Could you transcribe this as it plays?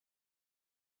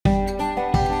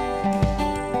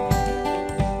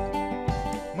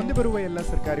ಬರುವ ಎಲ್ಲ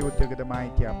ಸರ್ಕಾರಿ ಉದ್ಯೋಗದ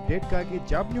ಮಾಹಿತಿ ಅಪ್ಡೇಟ್ಗಾಗಿ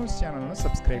ಜಾಬ್ ನ್ಯೂಸ್ ಚಾನೆಲ್ ಅನ್ನು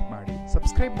ಸಬ್ಸ್ಕ್ರೈಬ್ ಮಾಡಿ.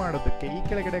 ಸಬ್ಸ್ಕ್ರೈಬ್ ಮಾಡೋದಕ್ಕೆ ಈ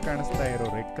ಕೆಳಗಡೆ ಕಾಣಿಸ್ತಾ ಇರೋ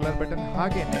ರೆಡ್ ಕಲರ್ ಬಟನ್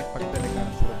ಹಾಗೇನೆ ಪಕ್ಕದಲ್ಲಿ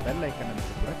ಕಾಣಿಸಿರೋ ಬೆಲ್ ಐಕನ್ ಅನ್ನು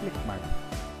ಕೂಡ ಕ್ಲಿಕ್ ಮಾಡಿ.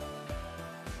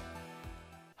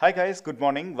 Hi guys, good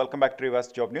morning, welcome back to ರಿವಾಸ್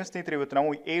job news. ಸ್ನೇಹಿತರೆ, ಇವತ್ತು ನಾವು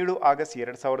 7 ಆಗಸ್ಟ್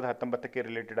 2019ಕ್ಕೆ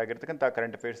ರಿಲೇಟೆಡ್ ಆಗಿರ್ತಕ್ಕಂಥ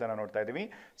ಕರೆಂಟ್ ಅಫೇರ್ಸ್ ಅನ್ನು ನೋಡ್ತಾ ಇದ್ದೀವಿ.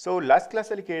 ಸೊ ಲಾಸ್ಟ್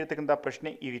ಕ್ಲಾಸಲ್ಲಿ ಕೇಳಿರ್ತಕ್ಕಂಥ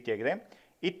ಪ್ರಶ್ನೆ ಈ ರೀತಿಯಾಗಿದೆ: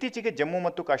 ಇತ್ತೀಚೆಗೆ ಜಮ್ಮು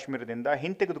ಮತ್ತು ಕಾಶ್ಮೀರದಿಂದ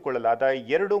ಹಿಂತೆಗೆದುಕೊಳ್ಳಲಾದ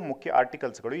 2 ಮುಖ್ಯ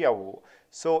ಆರ್ಟಿಕಲ್ಸ್ಗಳು ಯಾವುವು?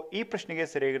 ಸೊ ಈ ಪ್ರಶ್ನೆಗೆ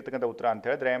ಸರಿಯಾಗಿರ್ತಕ್ಕಂಥ ಉತ್ತರ ಅಂತ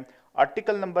ಹೇಳಿದ್ರೆ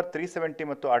ಆರ್ಟಿಕಲ್ ನಂಬರ್ 370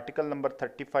 ಮತ್ತು ಆರ್ಟಿಕಲ್ ನಂಬರ್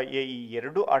 35A ಈ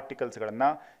 2 ಆರ್ಟಿಕಲ್ಸ್ಗಳನ್ನು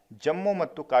ಜಮ್ಮು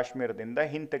ಮತ್ತು ಕಾಶ್ಮೀರದಿಂದ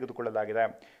ಹಿಂತೆಗೆದುಕೊಳ್ಳಲಾಗಿದೆ.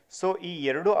 ಸೊ ಈ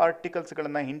 2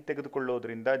 ಆರ್ಟಿಕಲ್ಸ್ಗಳನ್ನು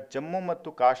ಹಿಂತೆಗೆದುಕೊಳ್ಳೋದ್ರಿಂದ ಜಮ್ಮು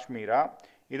ಮತ್ತು ಕಾಶ್ಮೀರ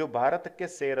ಇದು ಭಾರತಕ್ಕೆ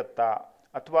ಸೇರುತ್ತಾ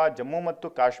ಅಥವಾ ಜಮ್ಮು ಮತ್ತು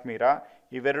ಕಾಶ್ಮೀರ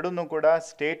ಇವೆರಡನ್ನೂ ಕೂಡ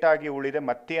ಸ್ಟೇಟ್ ಆಗಿ ಉಳಿದೆ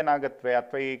ಮತ್ತೇನಾಗತ್ವೆ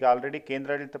ಅಥವಾ ಈಗ ಆಲ್ರೆಡಿ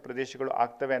ಕೇಂದ್ರಾಡಳಿತ ಪ್ರದೇಶಗಳು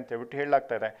ಆಗ್ತವೆ ಅಂತ ಹೇಳ್ಬಿಟ್ಟು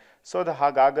ಹೇಳಲಾಗ್ತಾ ಇದೆ. ಸೊ ಅದು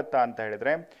ಹಾಗಾಗತ್ತಾ ಅಂತ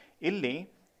ಹೇಳಿದ್ರೆ ಇಲ್ಲಿ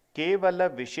ಕೇವಲ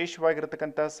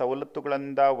ವಿಶೇಷವಾಗಿರ್ತಕ್ಕಂಥ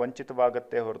ಸವಲತ್ತುಗಳಿಂದ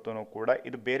ವಂಚಿತವಾಗುತ್ತೆ ಹೊರತು ಕೂಡ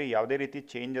ಇದು ಬೇರೆ ಯಾವುದೇ ರೀತಿ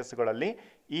ಚೇಂಜಸ್ಗಳಲ್ಲಿ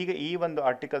ಈಗ ಈ ಒಂದು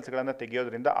ಆರ್ಟಿಕಲ್ಸ್ಗಳನ್ನು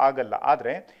ತೆಗೆಯೋದ್ರಿಂದ ಆಗಲ್ಲ.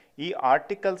 ಆದರೆ ಈ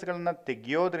ಆರ್ಟಿಕಲ್ಸ್ಗಳನ್ನು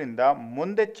ತೆಗೆಯೋದ್ರಿಂದ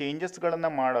ಮುಂದೆ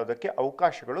ಚೇಂಜಸ್ಗಳನ್ನು ಮಾಡೋದಕ್ಕೆ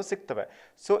ಅವಕಾಶಗಳು ಸಿಗ್ತವೆ.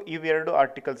 ಸೊ ಇವೆರಡು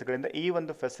ಆರ್ಟಿಕಲ್ಸ್ಗಳಿಂದ ಈ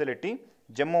ಒಂದು ಫೆಸಿಲಿಟಿ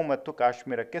ಜಮ್ಮು ಮತ್ತು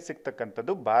ಕಾಶ್ಮೀರಕ್ಕೆ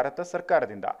ಸಿಗ್ತಕ್ಕಂಥದ್ದು ಭಾರತ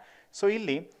ಸರ್ಕಾರದಿಂದ. ಸೊ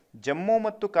ಇಲ್ಲಿ ಜಮ್ಮು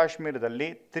ಮತ್ತು ಕಾಶ್ಮೀರದಲ್ಲಿ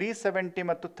 370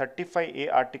 ಮತ್ತು 35A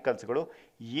ಆರ್ಟಿಕಲ್ಸ್ಗಳು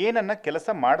ಏನನ್ನ ಕೆಲಸ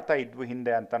ಮಾಡ್ತಾ ಇದ್ವು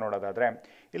ಹಿಂದೆ ಅಂತ ನೋಡೋದಾದರೆ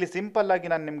ಇಲ್ಲಿ ಸಿಂಪಲ್ ಆಗಿ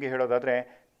ನಾನು ನಿಮಗೆ ಹೇಳೋದಾದರೆ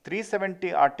 370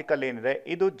 ಆರ್ಟಿಕಲ್ ಏನಿದೆ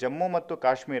ಇದು ಜಮ್ಮು ಮತ್ತು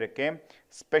ಕಾಶ್ಮೀರಕ್ಕೆ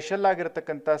ಸ್ಪೆಷಲ್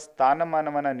ಆಗಿರತಕ್ಕಂಥ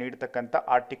ಸ್ಥಾನಮಾನವನ್ನು ನೀಡ್ತಕ್ಕಂಥ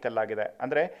ಆರ್ಟಿಕಲ್ ಆಗಿದೆ.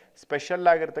 ಅಂದರೆ ಸ್ಪೆಷಲ್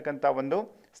ಆಗಿರ್ತಕ್ಕಂಥ ಒಂದು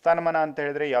ಸ್ಥಾನಮಾನ ಅಂತ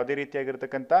ಹೇಳಿದ್ರೆ ಯಾವುದೇ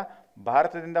ರೀತಿಯಾಗಿರ್ತಕ್ಕಂಥ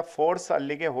ಭಾರತದಿಂದ ಫೋರ್ಸ್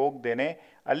ಅಲ್ಲಿಗೆ ಹೋಗದೇನೆ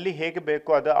ಅಲ್ಲಿ ಹೇಗೆ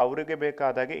ಬೇಕೋ ಅದು ಅವರಿಗೆ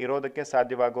ಬೇಕಾದಾಗೆ ಇರೋದಕ್ಕೆ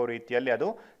ಸಾಧ್ಯವಾಗೋ ರೀತಿಯಲ್ಲಿ ಅದು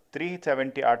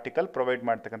 370 ಆರ್ಟಿಕಲ್ ಪ್ರೊವೈಡ್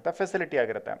ಮಾಡ್ತಕ್ಕಂಥ ಫೆಸಿಲಿಟಿ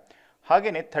ಆಗಿರುತ್ತೆ.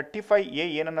 ಹಾಗೆಯೇ 35A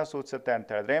ಏನನ್ನು ಸೂಚಿಸುತ್ತೆ ಅಂತ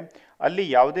ಹೇಳಿದ್ರೆ ಅಲ್ಲಿ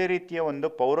ಯಾವುದೇ ರೀತಿಯ ಒಂದು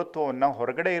ಪೌರತ್ವವನ್ನು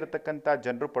ಹೊರಗಡೆ ಇರತಕ್ಕಂಥ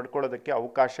ಜನರು ಪಡ್ಕೊಳ್ಳೋದಕ್ಕೆ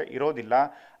ಅವಕಾಶ ಇರೋದಿಲ್ಲ.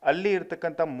 ಅಲ್ಲಿ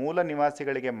ಇರತಕ್ಕಂಥ ಮೂಲ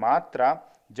ನಿವಾಸಿಗಳಿಗೆ ಮಾತ್ರ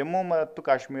ಜಮ್ಮು ಮತ್ತು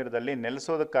ಕಾಶ್ಮೀರದಲ್ಲಿ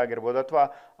ನೆಲೆಸೋದಕ್ಕಾಗಿರ್ಬೋದು ಅಥವಾ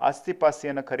ಆಸ್ತಿ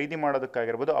ಪಾಸ್ತಿಯನ್ನು ಖರೀದಿ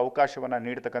ಮಾಡೋದಕ್ಕಾಗಿರ್ಬೋದು ಅವಕಾಶವನ್ನು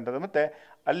ನೀಡ್ತಕ್ಕಂಥದ್ದು. ಮತ್ತು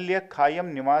ಅಲ್ಲಿಯ ಖಾಯಂ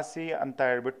ನಿವಾಸಿ ಅಂತ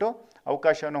ಹೇಳ್ಬಿಟ್ಟು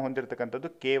ಅವಕಾಶವನ್ನು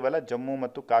ಹೊಂದಿರತಕ್ಕಂಥದ್ದು ಕೇವಲ ಜಮ್ಮು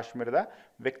ಮತ್ತು ಕಾಶ್ಮೀರದ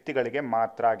ವ್ಯಕ್ತಿಗಳಿಗೆ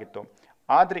ಮಾತ್ರ ಆಗಿತ್ತು.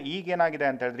 ಆದರೆ ಈಗೇನಾಗಿದೆ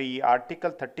ಅಂತ ಹೇಳಿದ್ರೆ ಈ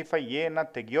ಆರ್ಟಿಕಲ್ 35A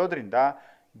ತೆಗೆಯೋದ್ರಿಂದ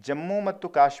ಜಮ್ಮು ಮತ್ತು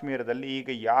ಕಾಶ್ಮೀರದಲ್ಲಿ ಈಗ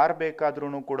ಯಾರು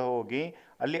ಬೇಕಾದ್ರೂ ಕೂಡ ಹೋಗಿ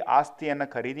ಅಲ್ಲಿ ಆಸ್ತಿಯನ್ನು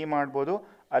ಖರೀದಿ ಮಾಡ್ಬೋದು,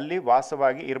 ಅಲ್ಲಿ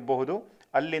ವಾಸವಾಗಿ ಇರಬಹುದು,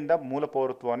 ಅಲ್ಲಿಂದ ಮೂಲ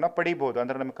ಪೌರತ್ವವನ್ನು ಪಡಿಬಹುದು.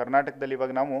 ಅಂದರೆ ನಮ್ಮ ಕರ್ನಾಟಕದಲ್ಲಿ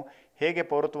ಇವಾಗ ನಾವು ಹೇಗೆ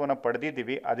ಪೌರತ್ವವನ್ನು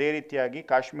ಪಡೆದಿದ್ದೀವಿ ಅದೇ ರೀತಿಯಾಗಿ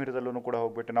ಕಾಶ್ಮೀರದಲ್ಲೂ ಕೂಡ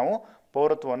ಹೋಗ್ಬಿಟ್ಟು ನಾವು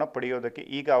ಪೌರತ್ವವನ್ನು ಪಡೆಯೋದಕ್ಕೆ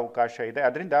ಈಗ ಅವಕಾಶ ಇದೆ.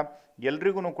 ಅದರಿಂದ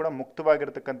ಎಲ್ರಿಗೂ ಕೂಡ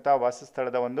ಮುಕ್ತವಾಗಿರ್ತಕ್ಕಂಥ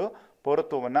ವಾಸಸ್ಥಳದ ಒಂದು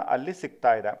ಪೌರತ್ವವನ್ನು ಅಲ್ಲಿ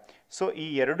ಸಿಗ್ತಾ ಇದೆ. ಸೊ ಈ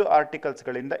 2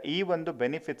 ಆರ್ಟಿಕಲ್ಸ್ಗಳಿಂದ ಈ ಒಂದು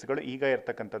ಬೆನಿಫಿಟ್ಸ್ಗಳು ಈಗ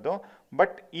ಇರ್ತಕ್ಕಂಥದ್ದು.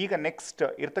 ಬಟ್ ಈಗ ನೆಕ್ಸ್ಟ್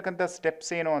ಇರ್ತಕ್ಕಂಥ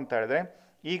ಸ್ಟೆಪ್ಸ್ ಏನು ಅಂತ ಹೇಳಿದ್ರೆ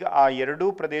ಈಗ ಆ 2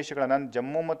 ಪ್ರದೇಶಗಳನ್ನು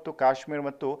ಜಮ್ಮು ಮತ್ತು ಕಾಶ್ಮೀರ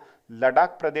ಮತ್ತು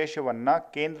ಲಡಾಖ್ ಪ್ರದೇಶವನ್ನು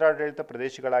ಕೇಂದ್ರಾಡಳಿತ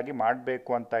ಪ್ರದೇಶಗಳಾಗಿ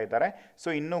ಮಾಡಬೇಕು ಅಂತ ಇದ್ದಾರೆ. ಸೊ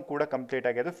ಇನ್ನೂ ಕೂಡ ಕಂಪ್ಲೀಟ್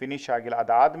ಆಗಿ ಅದು ಫಿನಿಶ್ ಆಗಿಲ್ಲ.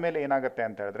 ಅದಾದಮೇಲೆ ಏನಾಗುತ್ತೆ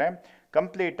ಅಂತ ಹೇಳಿದ್ರೆ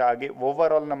ಕಂಪ್ಲೀಟ್ ಆಗಿ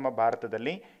ಓವರ್ ಆಲ್ ನಮ್ಮ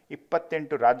ಭಾರತದಲ್ಲಿ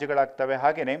 28 ರಾಜ್ಯಗಳಾಗ್ತವೆ,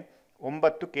 ಹಾಗೆಯೇ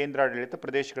 9 ಕೇಂದ್ರಾಡಳಿತ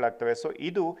ಪ್ರದೇಶಗಳಾಗ್ತವೆ. ಸೊ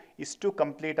ಇದು ಇಷ್ಟು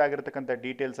ಕಂಪ್ಲೀಟ್ ಆಗಿರ್ತಕ್ಕಂಥ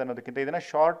ಡೀಟೇಲ್ಸ್ ಅನ್ನೋದಕ್ಕಿಂತ ಇದನ್ನು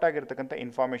ಶಾರ್ಟ್ ಆಗಿರ್ತಕ್ಕಂಥ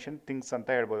ಇನ್ಫಾರ್ಮೇಷನ್ ಥಿಂಗ್ಸ್ ಅಂತ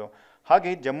ಹೇಳ್ಬೋದು.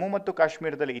 ಹಾಗೆ ಜಮ್ಮು ಮತ್ತು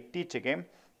ಕಾಶ್ಮೀರದಲ್ಲಿ ಇತ್ತೀಚೆಗೆ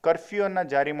ಕರ್ಫ್ಯೂವನ್ನು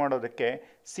ಜಾರಿ ಮಾಡೋದಕ್ಕೆ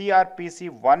CRPC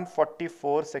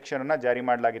 144 ಸೆಕ್ಷನನ್ನು ಜಾರಿ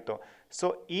ಮಾಡಲಾಗಿತ್ತು. ಸೊ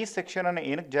ಈ ಸೆಕ್ಷನನ್ನು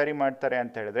ಏನಕ್ಕೆ ಜಾರಿ ಮಾಡ್ತಾರೆ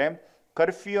ಅಂತ ಹೇಳಿದ್ರೆ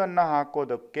ಕರ್ಫ್ಯೂವನ್ನು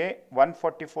ಹಾಕೋದಕ್ಕೆ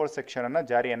 144 ಸೆಕ್ಷನನ್ನು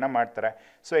ಜಾರಿಯನ್ನು ಮಾಡ್ತಾರೆ.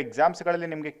 ಸೊ ಎಕ್ಸಾಮ್ಸ್ಗಳಲ್ಲಿ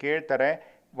ನಿಮಗೆ ಕೇಳ್ತಾರೆ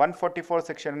 144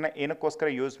 ಸೆಕ್ಷನನ್ನು ಏನಕ್ಕೋಸ್ಕರ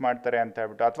ಯೂಸ್ ಮಾಡ್ತಾರೆ ಅಂತ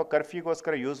ಹೇಳ್ಬಿಟ್ಟು ಅಥವಾ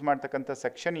ಕರ್ಫ್ಯೂಗೋಸ್ಕರ ಯೂಸ್ ಮಾಡ್ತಕ್ಕಂಥ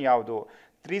ಸೆಕ್ಷನ್ ಯಾವುದು,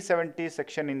 370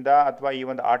 ಸೆಕ್ಷನಿಂದ ಅಥವಾ ಈ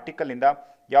ಒಂದು ಆರ್ಟಿಕಲಿಂದ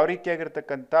ಯಾವ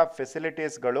ರೀತಿಯಾಗಿರ್ತಕ್ಕಂಥ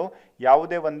ಫೆಸಿಲಿಟೀಸ್ಗಳು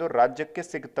ಯಾವುದೇ ಒಂದು ರಾಜ್ಯಕ್ಕೆ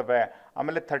ಸಿಗ್ತವೆ,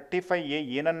 ಆಮೇಲೆ 35A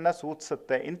ಏನನ್ನ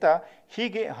ಸೂಚಿಸುತ್ತೆ ಇಂಥ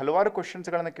ಹೀಗೆ ಹಲವಾರು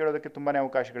ಕ್ವಶನ್ಸ್ಗಳನ್ನು ಕೇಳೋದಕ್ಕೆ ತುಂಬಾ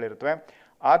ಅವಕಾಶಗಳಿರುತ್ತವೆ.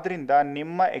 ಆದ್ದರಿಂದ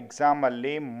ನಿಮ್ಮ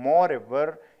ಎಕ್ಸಾಮಲ್ಲಿ ಮೋರ್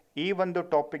ಎವರ್ ಈ ಒಂದು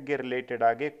ಟಾಪಿಕ್ಗೆ ರಿಲೇಟೆಡ್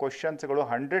ಆಗಿ ಕ್ವಶನ್ಸ್ಗಳು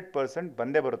 100%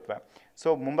 ಬಂದೇ ಬರುತ್ತವೆ. ಸೊ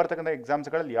ಮುಂಬರ್ತಕ್ಕಂಥ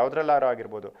ಎಕ್ಸಾಮ್ಸ್ಗಳಲ್ಲಿ ಯಾವುದ್ರಲ್ಲಾರು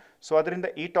ಆಗಿರ್ಬೋದು. ಸೊ ಅದರಿಂದ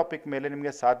ಈ ಟಾಪಿಕ್ ಮೇಲೆ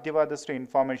ನಿಮಗೆ ಸಾಧ್ಯವಾದಷ್ಟು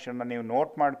ಇನ್ಫಾರ್ಮೇಷನ್ನ ನೀವು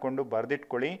ನೋಟ್ ಮಾಡಿಕೊಂಡು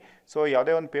ಬರೆದಿಟ್ಕೊಳ್ಳಿ. ಸೊ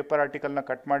ಯಾವುದೇ ಒಂದು ಪೇಪರ್ ಆರ್ಟಿಕಲ್ನ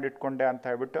ಕಟ್ ಮಾಡಿಟ್ಕೊಂಡೆ ಅಂತ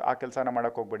ಹೇಳ್ಬಿಟ್ಟು ಆ ಕೆಲಸನ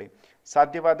ಮಾಡೋಕ್ಕೆ ಹೋಗ್ಬೇಡಿ.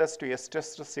 ಸಾಧ್ಯವಾದಷ್ಟು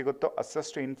ಎಷ್ಟೆಷ್ಟು ಸಿಗುತ್ತೋ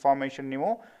ಅಷ್ಟಷ್ಟು ಇನ್ಫಾರ್ಮೇಷನ್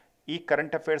ನೀವು ಈ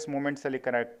ಕರೆಂಟ್ ಅಫೇರ್ಸ್ ಮೂಮೆಂಟ್ಸಲ್ಲಿ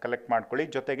ಕಲೆಕ್ಟ್ ಮಾಡ್ಕೊಳ್ಳಿ.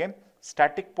 ಜೊತೆಗೆ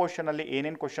ಸ್ಟ್ಯಾಟಿಕ್ ಪೋರ್ಷನಲ್ಲಿ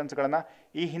ಏನೇನು ಕ್ವಶನ್ಸ್ಗಳನ್ನು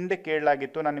ಈ ಹಿಂದೆ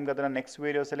ಕೇಳಲಾಗಿತ್ತು ನಾನು ನಿಮ್ಗೆ ಅದನ್ನು ನೆಕ್ಸ್ಟ್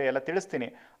ವೀಡಿಯೋಸಲ್ಲಿ ಎಲ್ಲ ತಿಳಿಸ್ತೀನಿ.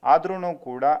 ಆದ್ರೂ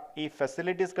ಕೂಡ ಈ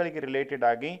ಫೆಸಿಲಿಟೀಸ್ಗಳಿಗೆ ರಿಲೇಟೆಡ್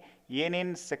ಆಗಿ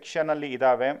ಏನೇನು ಸೆಕ್ಷನಲ್ಲಿ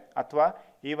ಇದ್ದಾವೆ ಅಥವಾ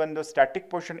ಈ ಒಂದು ಸ್ಟ್ಯಾಟಿಕ್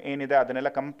ಪೋರ್ಷನ್ ಏನಿದೆ ಅದನ್ನೆಲ್ಲ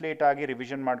ಕಂಪ್ಲೀಟ್ ಆಗಿ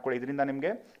ರಿವಿಷನ್ ಮಾಡ್ಕೊಳ್ಳಿ. ಇದರಿಂದ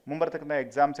ನಿಮಗೆ ಮುಂಬರ್ತಕ್ಕಂಥ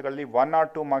ಎಕ್ಸಾಮ್ಸ್ಗಳಲ್ಲಿ 1 or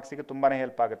 2 ಮಾರ್ಕ್ಸಿಗೆ ತುಂಬಾ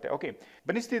ಹೆಲ್ಪ್ ಆಗುತ್ತೆ. ಓಕೆ,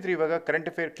 ಬನ್ನಿ ಸ್ನೇಹಿತರೆ, ಇವಾಗ ಕರೆಂಟ್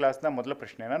ಅಫೇರ್ ಕ್ಲಾಸ್ನ ಮೊದಲ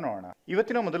ಪ್ರಶ್ನೆಯನ್ನು ನೋಡೋಣ.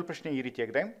 ಇವತ್ತಿನ ಮೊದಲ ಪ್ರಶ್ನೆ ಈ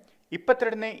ರೀತಿಯಾಗಿದೆ: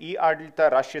 22ನೇ ಈ ಆಡಳಿತ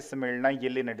ರಾಷ್ಟ್ರೀಯ ಸಮ್ಮೇಳನ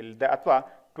ಎಲ್ಲಿ ನಡೆಯಲಿದೆ ಅಥವಾ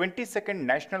 22nd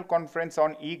national conference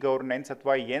on E governance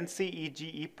ಅಥವಾ NCEGE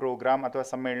ಪ್ರೋಗ್ರಾಮ್ ಅಥವಾ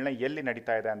ಸಮ್ಮೇಳನ ಎಲ್ಲಿ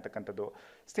ನಡೀತಾ ಇದೆ ಅಂತಕ್ಕಂಥದ್ದು.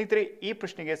 ಸ್ನೇಹಿತರೆ, ಈ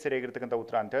ಪ್ರಶ್ನೆಗೆ ಸರಿಯಾಗಿರ್ತಕ್ಕಂಥ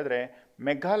ಉತ್ತರ ಅಂತ ಹೇಳಿದ್ರೆ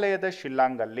ಮೇಘಾಲಯದ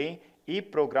ಶಿಲ್ಲಾಂಗಲ್ಲಿ ಈ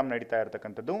ಪ್ರೋಗ್ರಾಮ್ ನಡೀತಾ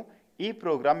ಇರತಕ್ಕಂಥದ್ದು. ಈ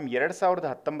ಪ್ರೋಗ್ರಾಮ್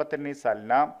 2019ನೇ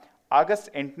ಸಾಲಿನ ಆಗಸ್ಟ್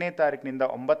 8ನೇ ತಾರೀಕಿನಿಂದ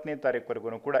 9ನೇ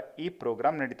ತಾರೀಕುವರೆಗೂ ಕೂಡ ಈ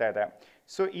ಪ್ರೋಗ್ರಾಮ್ ನಡೀತಾ ಇದೆ.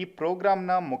 ಸೊ ಈ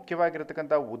ಪ್ರೋಗ್ರಾಮ್ನ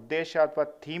ಮುಖ್ಯವಾಗಿರ್ತಕ್ಕಂಥ ಉದ್ದೇಶ ಅಥವಾ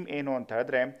ಥೀಮ್ ಏನು ಅಂತ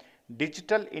ಹೇಳಿದ್ರೆ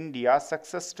digital India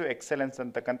success to excellence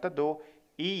ಅಂತಕ್ಕಂಥದ್ದು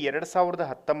ಈ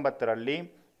 2019ರಲ್ಲಿ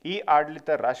ಈ ಆಡಳಿತ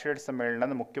ರಾಷ್ಟ್ರೀಯ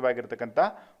ಸಮ್ಮೇಳನದ ಮುಖ್ಯವಾಗಿರ್ತಕ್ಕಂಥ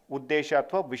ಉದ್ದೇಶ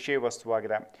ಅಥವಾ ವಿಷಯ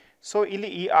ವಸ್ತುವಾಗಿದೆ. ಸೊ ಇಲ್ಲಿ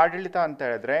ಈ ಆಡಳಿತ ಅಂತ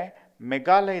ಹೇಳಿದ್ರೆ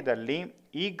ಮೇಘಾಲಯದಲ್ಲಿ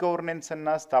ಇ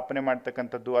ಗವರ್ನೆನ್ಸನ್ನು ಸ್ಥಾಪನೆ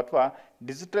ಮಾಡ್ತಕ್ಕಂಥದ್ದು ಅಥವಾ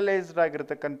ಡಿಜಿಟಲೈಸ್ಡ್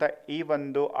ಆಗಿರ್ತಕ್ಕಂಥ ಈ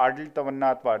ಒಂದು ಆಡಳಿತವನ್ನು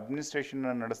ಅಥವಾ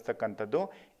ಅಡ್ಮಿನಿಸ್ಟ್ರೇಷನ್ನ ನಡೆಸ್ತಕ್ಕಂಥದ್ದು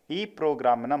ಈ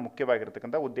ಪ್ರೋಗ್ರಾಮ್ನ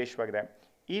ಮುಖ್ಯವಾಗಿರ್ತಕ್ಕಂಥ ಉದ್ದೇಶವಾಗಿದೆ.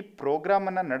 ಈ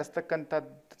ಪ್ರೋಗ್ರಾಮನ್ನು ನಡೆಸ್ತಕ್ಕಂಥ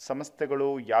ಸಂಸ್ಥೆಗಳು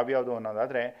ಯಾವ್ಯಾವುದು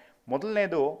ಅನ್ನೋದಾದರೆ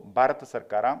ಮೊದಲನೇದು ಭಾರತ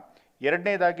ಸರ್ಕಾರ,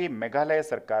 ಎರಡನೇದಾಗಿ ಮೇಘಾಲಯ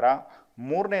ಸರ್ಕಾರ,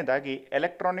 ಮೂರನೇದಾಗಿ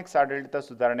ಎಲೆಕ್ಟ್ರಾನಿಕ್ಸ್ ಆಡಳಿತ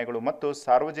ಸುಧಾರಣೆಗಳು ಮತ್ತು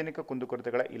ಸಾರ್ವಜನಿಕ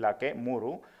ಕುಂದುಕೊರತೆಗಳ ಇಲಾಖೆ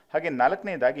 3, ಹಾಗೆ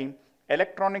ನಾಲ್ಕನೇದಾಗಿ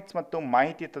ಎಲೆಕ್ಟ್ರಾನಿಕ್ಸ್ ಮತ್ತು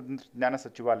ಮಾಹಿತಿ ತಂತ್ರಜ್ಞಾನ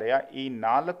ಸಚಿವಾಲಯ. ಈ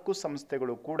 4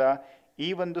 ಸಂಸ್ಥೆಗಳು ಕೂಡ ಈ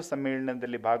ಒಂದು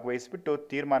ಸಮ್ಮೇಳನದಲ್ಲಿ ಭಾಗವಹಿಸಿಬಿಟ್ಟು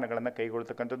ತೀರ್ಮಾನಗಳನ್ನು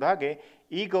ಕೈಗೊಳ್ತಕ್ಕಂಥದ್ದು, ಹಾಗೆ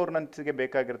ಈ ಗವರ್ನೆನ್ಸ್ಗೆ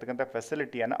ಬೇಕಾಗಿರ್ತಕ್ಕಂಥ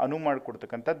ಫೆಸಿಲಿಟಿಯನ್ನು ಅನುವು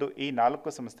ಮಾಡಿಕೊಡ್ತಕ್ಕಂಥದ್ದು ಈ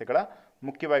 4 ಸಂಸ್ಥೆಗಳ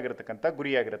ಮುಖ್ಯವಾಗಿರ್ತಕ್ಕಂಥ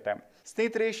ಗುರಿಯಾಗಿರುತ್ತೆ.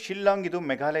 ಸ್ನೇಹಿತರೆ, ಶಿಲ್ಲಾಂಗ್ ಇದು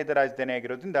ಮೇಘಾಲಯದ ರಾಜಧಾನಿ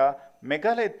ಆಗಿರೋದ್ರಿಂದ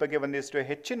ಮೇಘಾಲಯದ ಬಗ್ಗೆ ಒಂದಿಷ್ಟು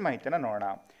ಹೆಚ್ಚಿನ ಮಾಹಿತಿಯನ್ನು ನೋಡೋಣ.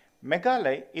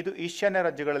 ಮೇಘಾಲಯ ಇದು ಈಶಾನ್ಯ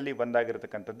ರಾಜ್ಯಗಳಲ್ಲಿ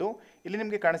ಒಂದಾಗಿರ್ತಕ್ಕಂಥದ್ದು. ಇಲ್ಲಿ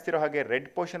ನಿಮಗೆ ಕಾಣಿಸ್ತಿರೋ ಹಾಗೆ ರೆಡ್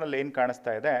ಪೋರ್ಷನಲ್ಲಿ ಏನು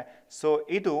ಕಾಣಿಸ್ತಾ ಇದೆ, ಸೊ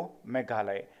ಇದು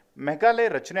ಮೇಘಾಲಯ. ಮೇಘಾಲಯ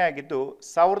ರಚನೆ ಆಗಿದ್ದು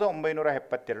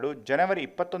 1972 ಜನವರಿ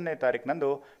 21ನೇ ತಾರೀಕಿನಂದು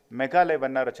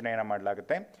ಮೇಘಾಲಯವನ್ನು ರಚನೆಯನ್ನು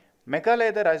ಮಾಡಲಾಗುತ್ತೆ.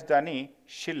 ಮೇಘಾಲಯದ ರಾಜಧಾನಿ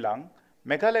ಶಿಲ್ಲಾಂಗ್,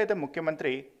 ಮೇಘಾಲಯದ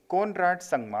ಮುಖ್ಯಮಂತ್ರಿ ಕೋನ್ರಾಡ್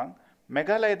ಸಂಗ್ಮಾಂಗ್,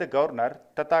 ಮೇಘಾಲಯದ ಗವರ್ನರ್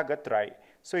ತಥಾಗತ್ ರಾಯ್.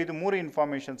 ಸೊ ಇದು 3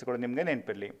 ಇನ್ಫಾರ್ಮೇಷನ್ಸ್ಗಳು ನಿಮಗೆ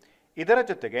ನೆನಪಿರಲಿ. ಇದರ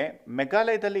ಜೊತೆಗೆ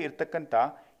ಮೇಘಾಲಯದಲ್ಲಿ ಇರ್ತಕ್ಕಂಥ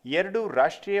 2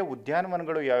 ರಾಷ್ಟ್ರೀಯ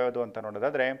ಉದ್ಯಾನವನಗಳು ಯಾವ್ಯಾವುದು ಅಂತ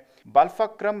ನೋಡೋದಾದರೆ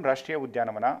ಬಾಲ್ಫಾಕ್ರಮ್ ರಾಷ್ಟ್ರೀಯ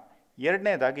ಉದ್ಯಾನವನ,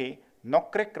 ಎರಡನೇದಾಗಿ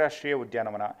ನೊಕ್ರೆಕ್ ರಾಷ್ಟ್ರೀಯ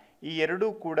ಉದ್ಯಾನವನ. ಈ 2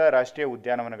 ಕೂಡ ರಾಷ್ಟ್ರೀಯ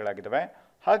ಉದ್ಯಾನವನಗಳಾಗಿದ್ದಾವೆ.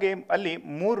 ಹಾಗೆ ಅಲ್ಲಿ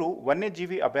 3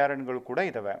 ವನ್ಯಜೀವಿ ಅಭಯಾರಣ್ಯಗಳು ಕೂಡ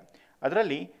ಇದ್ದಾವೆ.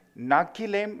 ಅದರಲ್ಲಿ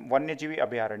ನಾಕಿಲೇಮ್ ವನ್ಯಜೀವಿ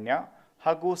ಅಭಯಾರಣ್ಯ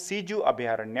ಹಾಗೂ ಸೀಜು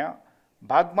ಅಭಯಾರಣ್ಯ,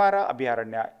 ಬಾಗ್ಮಾರ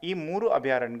ಅಭಯಾರಣ್ಯ, ಈ 3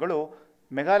 ಅಭಯಾರಣ್ಯಗಳು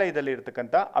ಮೇಘಾಲಯದಲ್ಲಿ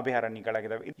ಇರತಕ್ಕಂಥ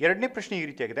ಅಭಯಾರಣ್ಯಗಳಾಗಿದ್ದಾವೆ. ಎರಡನೇ ಪ್ರಶ್ನೆ ಈ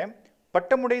ರೀತಿಯಾಗಿದೆ,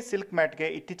 ಪಟ್ಟಮುಡೈ ಸಿಲ್ಕ್ ಮ್ಯಾಟ್ಗೆ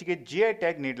ಇತ್ತೀಚೆಗೆ GI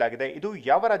ಟ್ಯಾಗ್ ನೀಡಲಾಗಿದೆ. ಇದು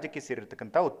ಯಾವ ರಾಜ್ಯಕ್ಕೆ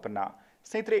ಸೇರಿರ್ತಕ್ಕಂಥ ಉತ್ಪನ್ನ?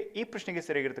 ಸ್ನೇಹಿತರೆ, ಈ ಪ್ರಶ್ನೆಗೆ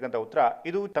ಸೇರಿರ್ತಕ್ಕಂಥ ಉತ್ತರ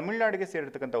ಇದು ತಮಿಳುನಾಡಿಗೆ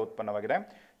ಸೇರಿರ್ತಕ್ಕಂಥ ಉತ್ಪನ್ನವಾಗಿದೆ.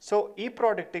 ಸೊ ಈ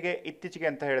ಪ್ರಾಡಕ್ಟಿಗೆ ಇತ್ತೀಚೆಗೆ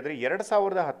ಅಂತ ಹೇಳಿದ್ರೆ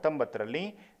 2019ರಲ್ಲಿ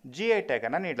GI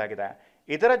ಟ್ಯಾಗನ್ನು ನೀಡಲಾಗಿದೆ.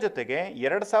 ಇದರ ಜೊತೆಗೆ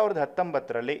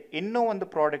 2019ರಲ್ಲಿ ಇನ್ನೂ ಒಂದು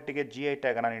ಪ್ರಾಡಕ್ಟಿಗೆ GI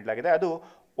ಟ್ಯಾಗನ್ನು ನೀಡಲಾಗಿದೆ. ಅದು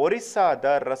ಒರಿಸ್ಸಾದ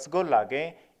ರಸಗೋಲ್ಲಾಗೆ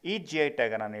ಈ GI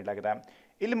ಟ್ಯಾಗನ್ನು ನೀಡಲಾಗಿದೆ.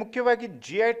 ಇಲ್ಲಿ ಮುಖ್ಯವಾಗಿ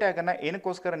GI ಟ್ಯಾಗನ್ನು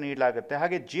ಏನಕ್ಕೋಸ್ಕರ ನೀಡಲಾಗುತ್ತೆ,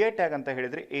 ಹಾಗೆ GI ಟ್ಯಾಗ್ ಅಂತ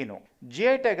ಹೇಳಿದ್ರೆ ಏನು?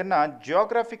 GI ಟ್ಯಾಗನ್ನು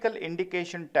ಜಿಯೋಗ್ರಾಫಿಕಲ್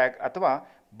ಇಂಡಿಕೇಶನ್ ಟ್ಯಾಗ್ ಅಥವಾ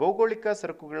ಭೌಗೋಳಿಕ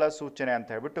ಸರಕುಗಳ ಸೂಚನೆ ಅಂತ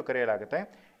ಹೇಳ್ಬಿಟ್ಟು ಕರೆಯಲಾಗುತ್ತೆ.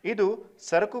 ಇದು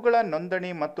ಸರಕುಗಳ ನೋಂದಣಿ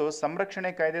ಮತ್ತು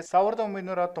ಸಂರಕ್ಷಣೆ ಕಾಯ್ದೆ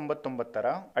 1999ರ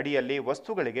ಅಡಿಯಲ್ಲಿ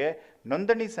ವಸ್ತುಗಳಿಗೆ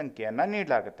ನೋಂದಣಿ ಸಂಖ್ಯೆಯನ್ನು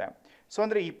ನೀಡಲಾಗುತ್ತೆ. ಸೊ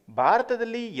ಅಂದರೆ ಈ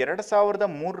ಭಾರತದಲ್ಲಿ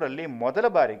 2003ರಲ್ಲಿ ಮೊದಲ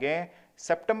ಬಾರಿಗೆ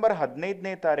ಸೆಪ್ಟೆಂಬರ್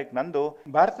 15ನೇ ತಾರೀಕಿನಂದು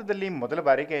ಭಾರತದಲ್ಲಿ ಮೊದಲ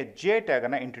ಬಾರಿಗೆ GI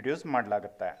ಟ್ಯಾಗನ್ನು ಇಂಟ್ರೊಡ್ಯೂಸ್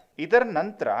ಮಾಡಲಾಗುತ್ತೆ. ಇದರ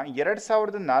ನಂತರ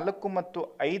 2004 ಮತ್ತು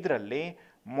 5ರಲ್ಲಿ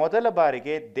ಮೊದಲ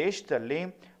ಬಾರಿಗೆ ದೇಶದಲ್ಲಿ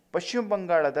ಪಶ್ಚಿಮ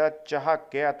ಬಂಗಾಳದ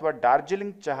ಚಹಾಕ್ಕೆ ಅಥವಾ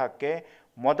ಡಾರ್ಜಿಲಿಂಗ್ ಚಹಾಕ್ಕೆ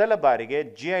ಮೊದಲ ಬಾರಿಗೆ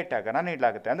GI ಟ್ಯಾಗನ್ನು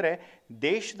ನೀಡಲಾಗುತ್ತೆ. ಅಂದರೆ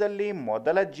ದೇಶದಲ್ಲಿ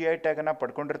ಮೊದಲ GI ಟ್ಯಾಗನ್ನು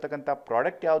ಪಡ್ಕೊಂಡಿರ್ತಕ್ಕಂಥ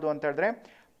ಪ್ರಾಡಕ್ಟ್ ಯಾವುದು ಅಂತ ಹೇಳಿದ್ರೆ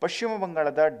ಪಶ್ಚಿಮ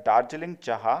ಬಂಗಾಳದ ಡಾರ್ಜಿಲಿಂಗ್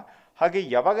ಚಹಾ. ಹಾಗೆ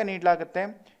ಯಾವಾಗ ನೀಡಲಾಗುತ್ತೆ?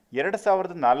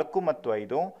 2004 ಮತ್ತು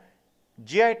 5.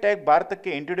 GI ಟ್ಯಾಗ್ ಭಾರತಕ್ಕೆ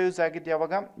ಇಂಟ್ರೊಡ್ಯೂಸ್ ಆಗಿದ್ದು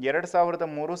ಯಾವಾಗ?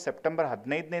 2003 ಸೆಪ್ಟೆಂಬರ್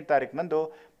 15ನೇ ತಾರೀಕಿನಂದು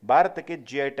ಭಾರತಕ್ಕೆ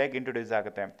GI ಟ್ಯಾಗ್ ಇಂಟ್ರೊಡ್ಯೂಸ್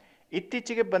ಆಗುತ್ತೆ.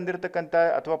 ಇತ್ತೀಚೆಗೆ ಬಂದಿರತಕ್ಕಂಥ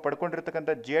ಅಥವಾ ಪಡ್ಕೊಂಡಿರ್ತಕ್ಕಂಥ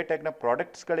GI ಟ್ಯಾಗ್ನ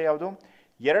ಪ್ರಾಡಕ್ಟ್ಸ್ಗಳು ಯಾವುದು?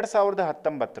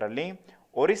 2019ರಲ್ಲಿ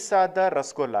ಒರಿಸ್ಸಾದ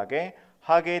ರಸಗೋಲ್ಲಾಗೆ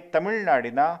ಹಾಗೆ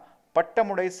ತಮಿಳುನಾಡಿನ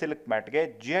ಪಟ್ಟಮುಡೈ ಸಿಲ್ಕ್ ಮ್ಯಾಟ್ಗೆ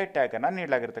GI ಟ್ಯಾಗನ್ನು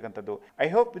ನೀಡಲಾಗಿರ್ತಕ್ಕಂಥದ್ದು. ಐ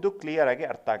ಹೋಪ್ ಇದು ಕ್ಲಿಯರ್ ಆಗಿ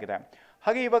ಅರ್ಥ ಆಗಿದೆ.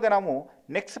 ಹಾಗೆ ಇವಾಗ ನಾವು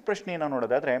ನೆಕ್ಸ್ಟ್ ಪ್ರಶ್ನೆಯನ್ನು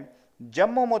ನೋಡೋದಾದರೆ,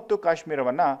 ಜಮ್ಮು ಮತ್ತು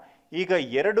ಕಾಶ್ಮೀರವನ್ನು ಈಗ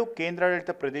 2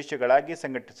 ಕೇಂದ್ರಾಡಳಿತ ಪ್ರದೇಶಗಳಾಗಿ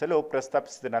ಸಂಘಟಿಸಲು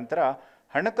ಪ್ರಸ್ತಾಪಿಸಿದ ನಂತರ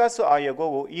ಹಣಕಾಸು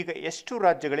ಆಯೋಗವು ಈಗ ಎಷ್ಟು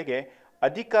ರಾಜ್ಯಗಳಿಗೆ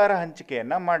ಅಧಿಕಾರ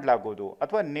ಹಂಚಿಕೆಯನ್ನು ಮಾಡಲಾಗುವುದು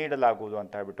ಅಥವಾ ನೀಡಲಾಗುವುದು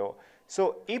ಅಂತ ಹೇಳ್ಬಿಟ್ಟು. ಸೊ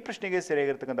ಈ ಪ್ರಶ್ನೆಗೆ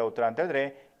ಸರಿಯಾಗಿರ್ತಕ್ಕಂಥ ಉತ್ತರ ಅಂತ ಹೇಳಿದ್ರೆ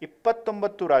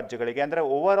 29 ರಾಜ್ಯಗಳಿಗೆ, ಅಂದರೆ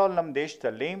ಓವರ್ ಆಲ್ ನಮ್ಮ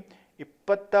ದೇಶದಲ್ಲಿ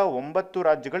 29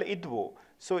 ರಾಜ್ಯಗಳು ಇದ್ವು.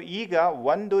 ಸೊ ಈಗ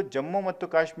ಒಂದು ಜಮ್ಮು ಮತ್ತು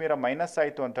ಕಾಶ್ಮೀರ ಮೈನಸ್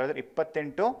ಆಯಿತು ಅಂತ ಹೇಳಿದ್ರೆ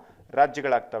 28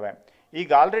 ರಾಜ್ಯಗಳಾಗ್ತವೆ.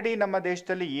 ಈಗ ಆಲ್ರೆಡಿ ನಮ್ಮ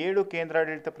ದೇಶದಲ್ಲಿ 7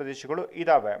 ಕೇಂದ್ರಾಡಳಿತ ಪ್ರದೇಶಗಳು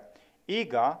ಇದ್ದಾವೆ.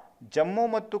 ಈಗ ಜಮ್ಮು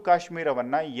ಮತ್ತು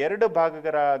ಕಾಶ್ಮೀರವನ್ನು 2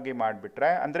 ಭಾಗಗಳಾಗಿ ಮಾಡಿಬಿಟ್ರೆ,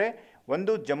 ಅಂದರೆ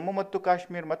ಒಂದು ಜಮ್ಮು ಮತ್ತು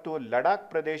ಕಾಶ್ಮೀರ ಮತ್ತು ಲಡಾಖ್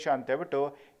ಪ್ರದೇಶ ಅಂತ ಹೇಳ್ಬಿಟ್ಟು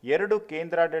 2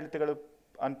 ಕೇಂದ್ರಾಡಳಿತಗಳು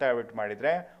ಅಂತ ಹೇಳ್ಬಿಟ್ಟು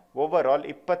ಮಾಡಿದರೆ ಓವರ್ ಆಲ್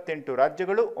 28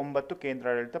 ರಾಜ್ಯಗಳು 9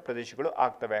 ಕೇಂದ್ರಾಡಳಿತ ಪ್ರದೇಶಗಳು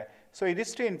ಆಗ್ತವೆ. ಸೊ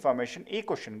ಇದಿಷ್ಟು ಇನ್ಫಾರ್ಮೇಷನ್ ಈ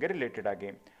ಕ್ವಶನ್ಗೆ ರಿಲೇಟೆಡ್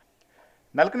ಆಗಿ.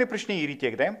 4ನೇ ಪ್ರಶ್ನೆ ಈ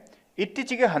ರೀತಿಯಾಗಿದೆ,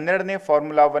 ಇತ್ತೀಚೆಗೆ 12ನೇ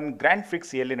ಫಾರ್ಮುಲಾ 1 ಗ್ರ್ಯಾಂಡ್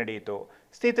ಫಿಕ್ಸ್ ಎಲ್ಲಿ ನಡೆಯಿತು?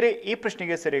 ಸ್ನೇಹಿತರೆ, ಈ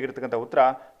ಪ್ರಶ್ನೆಗೆ ಸರಿಯಾಗಿರ್ತಕ್ಕಂಥ ಉತ್ತರ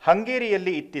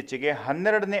ಹಂಗೇರಿಯಲ್ಲಿ ಇತ್ತೀಚೆಗೆ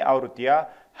 12ನೇ ಆವೃತ್ತಿಯ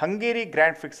ಹಂಗೇರಿ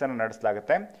ಗ್ರ್ಯಾಂಡ್ ಫಿಕ್ಸ್ ಅನ್ನು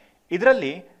ನಡೆಸಲಾಗುತ್ತೆ.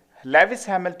 ಇದರಲ್ಲಿ ಲ್ಯಾವಿಸ್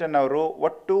ಹ್ಯಾಮಿಲ್ಟನ್ ಅವರು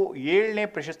ಒಟ್ಟು 7ನೇ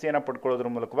ಪ್ರಶಸ್ತಿಯನ್ನು ಪಡ್ಕೊಳ್ಳೋದ್ರ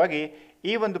ಮೂಲಕವಾಗಿ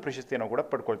ಈ ಒಂದು ಪ್ರಶಸ್ತಿಯನ್ನು ಕೂಡ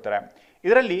ಪಡ್ಕೊಳ್ತಾರೆ.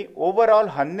 ಇದರಲ್ಲಿ ಓವರ್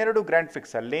ಆಲ್ 12 ಗ್ರ್ಯಾಂಡ್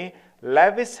ಫಿಕ್ಸ್ ಅಲ್ಲಿ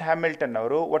ಲ್ಯಾವಿಸ್ ಹ್ಯಾಮಿಲ್ಟನ್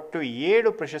ಅವರು ಒಟ್ಟು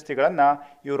 7 ಪ್ರಶಸ್ತಿಗಳನ್ನು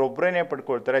ಇವರೊಬ್ಬರೇ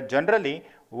ಪಡ್ಕೊಳ್ತಾರೆ. ಜನರಲಿ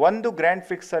ಒಂದು ಗ್ರ್ಯಾಂಡ್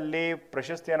ಫಿಕ್ಸ್ ಅಲ್ಲಿ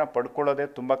ಪ್ರಶಸ್ತಿಯನ್ನು ಪಡ್ಕೊಳ್ಳೋದೇ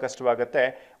ತುಂಬ ಕಷ್ಟವಾಗುತ್ತೆ.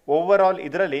 ಓವರ್ ಆಲ್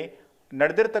ಇದರಲ್ಲಿ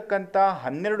ನಡೆದಿರ್ತಕ್ಕಂಥ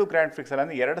 12 ಗ್ರ್ಯಾಂಡ್ ಫಿಕ್ಸ್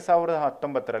ಅಲ್ಲಿ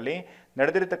 2019ರಲ್ಲಿ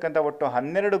ನಡೆದಿರ್ತಕ್ಕಂಥ ಒಟ್ಟು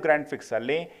 12 ಗ್ರ್ಯಾಂಡ್ ಫಿಕ್ಸ್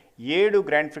ಅಲ್ಲಿ 7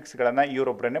 grand ಫಿಕ್ಸ್ಗಳನ್ನು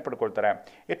ಇವರೊಬ್ಬರನ್ನೇ ಪಡ್ಕೊಳ್ತಾರೆ.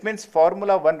 It means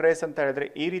formula 1 race ಅಂತ ಹೇಳಿದ್ರೆ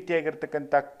ಈ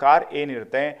ರೀತಿಯಾಗಿರ್ತಕ್ಕಂಥ ಕಾರ್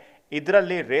ಏನಿರುತ್ತೆ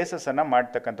ಇದರಲ್ಲಿ ರೇಸಸ್ ಅನ್ನು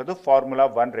ಮಾಡ್ತಕ್ಕಂಥದ್ದು ಫಾರ್ಮುಲಾ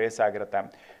 1 ರೇಸ್ ಆಗಿರುತ್ತೆ.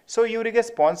 ಸೊ ಇವರಿಗೆ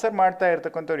ಸ್ಪಾನ್ಸರ್ ಮಾಡ್ತಾ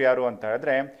ಇರ್ತಕ್ಕಂಥವ್ರು ಯಾರು ಅಂತ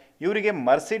ಹೇಳಿದ್ರೆ ಇವರಿಗೆ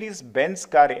ಮರ್ಸಿಡೀಸ್ ಬೆನ್ಸ್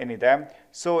ಕಾರ್ ಏನಿದೆ,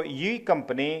 ಸೊ ಈ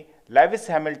ಕಂಪನಿ ಲ್ಯಾವಿಸ್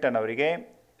ಹ್ಯಾಮಿಲ್ಟನ್ ಅವರಿಗೆ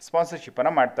ಸ್ಪಾನ್ಸರ್ಶಿಪ್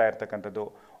ಅನ್ನು ಮಾಡ್ತಾ ಇರ್ತಕ್ಕಂಥದ್ದು.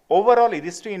 ಓವರ್ ಆಲ್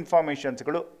ಇದಿಷ್ಟು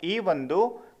ಇನ್ಫಾರ್ಮೇಷನ್ಸ್ಗಳು ಈ ಒಂದು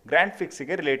ಗ್ರ್ಯಾಂಡ್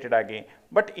ಫಿಕ್ಸಿಗೆ ರಿಲೇಟೆಡ್ ಆಗಿ.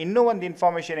 ಬಟ್ ಇನ್ನೂ ಒಂದು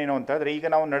ಇನ್ಫಾರ್ಮೇಷನ್ ಏನು ಅಂತಂದರೆ, ಈಗ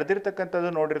ನಾವು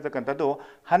ನೋಡಿರ್ತಕ್ಕಂಥದ್ದು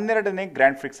 12ನೇ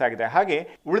ಗ್ರ್ಯಾಂಡ್ ಫಿಕ್ಸ್ ಆಗಿದೆ. ಹಾಗೆ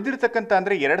ಉಳಿದಿರ್ತಕ್ಕಂಥ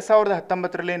ಅಂದರೆ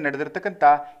 2019ರಲ್ಲಿ ನಡೆದಿರ್ತಕ್ಕಂಥ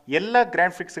ಎಲ್ಲ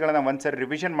ಗ್ರ್ಯಾಂಡ್ ಫಿಕ್ಸ್ಗಳನ್ನು ಒಂದ್ಸರಿ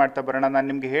ರಿವಿಷನ್ ಮಾಡ್ತಾ ಬರೋಣ. ನಾನು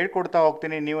ನಿಮಗೆ ಹೇಳ್ಕೊಡ್ತಾ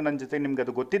ಹೋಗ್ತೀನಿ, ನೀವು ನನ್ನ ಜೊತೆ ನಿಮ್ಗೆ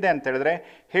ಅದು ಗೊತ್ತಿದೆ ಅಂತ ಹೇಳಿದ್ರೆ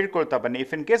ಹೇಳ್ಕೊಳ್ತಾ ಬನ್ನಿ.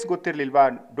 If in case ಗೊತ್ತಿರಲಿಲ್ವಾ,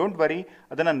 don't worry,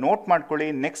 ಅದನ್ನು ನೋಟ್ ಮಾಡ್ಕೊಳ್ಳಿ.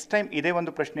 ನೆಕ್ಸ್ಟ್ ಟೈಮ್ ಇದೇ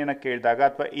ಒಂದು ಪ್ರಶ್ನೆಯನ್ನು ಕೇಳಿದಾಗ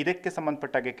ಅಥವಾ ಇದಕ್ಕೆ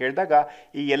ಸಂಬಂಧಪಟ್ಟಾಗೆ ಕೇಳಿದಾಗ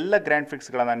ಈ ಎಲ್ಲ ಗ್ರ್ಯಾಂಡ್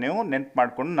ಫಿಕ್ಸ್ಗಳನ್ನು ನೀವು ನೆನ್ಪು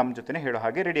ಮಾಡಿಕೊಂಡು ನಮ್ಮ ಜೊತೆ ಹೇಳೋ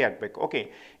ಹಾಗೆ ರೆಡಿ ಆಗಬೇಕು. ಓಕೆ,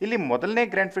 ಇಲ್ಲಿ ಮೊದಲನೇ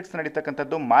ಗ್ರ್ಯಾಂಡ್ ಫಿಕ್ಸ್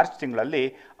ನಡೀತಕ್ಕಂಥದ್ದು ಮಾರ್ಚ್ ತಿಂಗಳಲ್ಲಿ,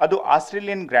 ಅದು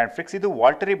ಆಸ್ಟ್ರೇಲಿಯನ್ ಗ್ರ್ಯಾಂಡ್ ಫಿಕ್ಸ್. ಇದು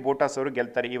ವಾಲ್ಟರಿ ಬೋಟಾಸ್ ಅವರು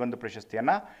ಗೆಲ್ತಾರೆ ಈ ಒಂದು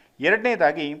ಪ್ರಶಸ್ತಿಯನ್ನು.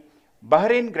 ಎರಡನೇದಾಗಿ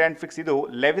ಬಹ್ರೇನ್ ಗ್ರ್ಯಾಂಡ್ ಫಿಕ್ಸ್, ಇದು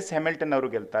ಲೆವಿಸ್ ಹ್ಯಾಮಿಲ್ಟನ್ ಅವರು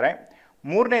ಗೆಲ್ತಾರೆ.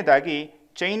 ಮೂರನೇದಾಗಿ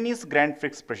ಚೈನೀಸ್ ಗ್ರ್ಯಾಂಡ್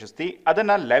ಫಿಕ್ಸ್ ಪ್ರಶಸ್ತಿ,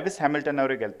 ಅದನ್ನು ಲೆವಿಸ್ ಹ್ಯಾಮಿಲ್ಟನ್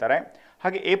ಅವರು ಗೆಲ್ತಾರೆ.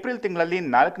 ಹಾಗೆ ಏಪ್ರಿಲ್ ತಿಂಗಳಲ್ಲಿ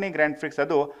 4ನೇ ಗ್ರ್ಯಾಂಡ್ ಫಿಕ್ಸ್,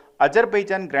 ಅದು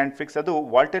ಅಜರ್ಬೈಜಾನ್ ಗ್ರ್ಯಾಂಡ್ ಫಿಕ್ಸ್, ಅದು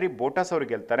ವಾಲ್ಟರಿ ಬೋಟಾಸ್ ಅವರು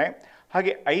ಗೆಲ್ತಾರೆ.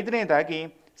 ಹಾಗೆ 5ನೇದಾಗಿ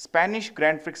ಸ್ಪ್ಯಾನಿಷ್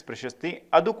ಗ್ರ್ಯಾಂಡ್ ಫಿಕ್ಸ್ ಪ್ರಶಸ್ತಿ,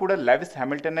 ಅದು ಕೂಡ ಲೆವಿಸ್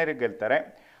ಹ್ಯಾಮಿಲ್ಟನ್ ಅವರು ಗೆಲ್ತಾರೆ.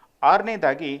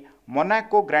 6ನೇದಾಗಿ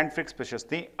ಮೊನಾಕೋ ಗ್ರ್ಯಾಂಡ್ ಫಿಕ್ಸ್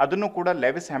ಪ್ರಶಸ್ತಿ, ಅದನ್ನು ಕೂಡ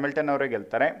ಲೆವಿಸ್ ಹ್ಯಾಮಿಲ್ಟನ್ ಅವರೇ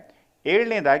ಗೆಲ್ತಾರೆ.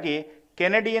 7ನೇದಾಗಿ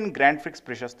ಕೆನಡಿಯನ್ ಗ್ರ್ಯಾಂಡ್ ಫಿಕ್ಸ್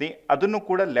ಪ್ರಶಸ್ತಿ, ಅದನ್ನು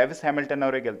ಕೂಡ ಲೆವಿಸ್ ಹ್ಯಾಮಿಲ್ಟನ್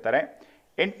ಅವರೇ ಗೆಲ್ತಾರೆ.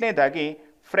 8ನೇದಾಗಿ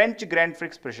ಫ್ರೆಂಚ್ ಗ್ರ್ಯಾಂಡ್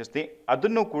ಫಿಕ್ಸ್ ಪ್ರಶಸ್ತಿ,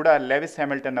 ಅದನ್ನು ಕೂಡ ಲೆವಿಸ್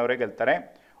ಹ್ಯಾಮಿಲ್ಟನ್ ಅವರೇ ಗೆಲ್ತಾರೆ.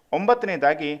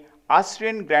 9ನೇದಾಗಿ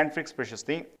ಆಸ್ಟ್ರಿಯನ್ ಗ್ರ್ಯಾಂಡ್ ಫಿಕ್ಸ್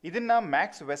ಪ್ರಶಸ್ತಿ, ಇದನ್ನ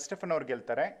ಮ್ಯಾಕ್ಸ್ ವೆಸ್ಟಫನ್ ಅವರು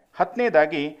ಗೆಲ್ತಾರೆ.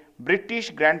 10ನೇದಾಗಿ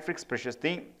ಬ್ರಿಟಿಷ್ ಗ್ರ್ಯಾಂಡ್ ಫಿಕ್ಸ್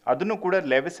ಪ್ರಶಸ್ತಿ, ಅದನ್ನು ಕೂಡ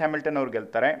ಲೆವಿಸ್ ಹ್ಯಾಮಿಲ್ಟನ್ ಅವರು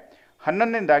ಗೆಲ್ತಾರೆ.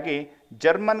 11ನೇದಾಗಿ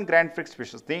ಜರ್ಮನ್ ಗ್ರ್ಯಾಂಡ್ ಫಿಕ್ಸ್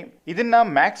ಪ್ರಶಸ್ತಿ, ಇದನ್ನ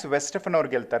ಮ್ಯಾಕ್ಸ್ ವೆಸ್ಟಫನ್ ಅವರು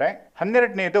ಗೆಲ್ತಾರೆ.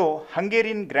 12ನೇದು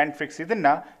ಹಂಗೇರಿಯನ್ ಗ್ರ್ಯಾಂಡ್ ಫಿಕ್ಸ್, ಇದನ್ನ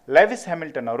ಲೆವಿಸ್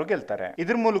ಹ್ಯಾಮಿಲ್ಟನ್ ಅವರು ಗೆಲ್ತಾರೆ.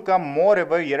 ಇದ್ರ ಮೂಲಕ ಮೋರ್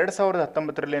ಎವರ್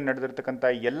 2019ರಲ್ಲಿ ನಡೆದಿರ್ತಕ್ಕಂಥ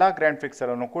ಎಲ್ಲಾ ಗ್ರ್ಯಾಂಡ್ ಫಿಕ್ಸ್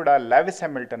ಅನ್ನು ಕೂಡ ಲೆವಿಸ್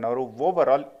ಹ್ಯಾಮಿಲ್ಟನ್ ಅವರು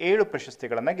ಓವರ್ ಆಲ್ 7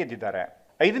 ಪ್ರಶಸ್ತಿಗಳನ್ನು ಗೆದ್ದಿದ್ದಾರೆ.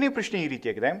 5ನೇ ಪ್ರಶ್ನೆ ಈ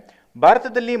ರೀತಿಯಾಗಿದೆ,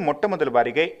 ಭಾರತದಲ್ಲಿ ಮೊಟ್ಟ ಮೊದಲ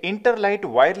ಬಾರಿಗೆ ಇಂಟರ್ಲೈಟ್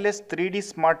wireless 3D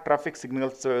smart traffic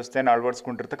signals ವ್ಯವಸ್ಥೆಯನ್ನು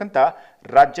ಅಳವಡಿಸಿಕೊಂಡಿರ್ತಕ್ಕಂಥ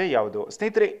ರಾಜ್ಯ ಯಾವುದು?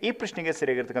 ಸ್ನೇಹಿತರೆ, ಈ ಪ್ರಶ್ನೆಗೆ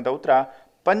ಸರಿಯಾಗಿರ್ತಕ್ಕಂಥ ಉತ್ತರ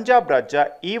ಪಂಜಾಬ್ ರಾಜ್ಯ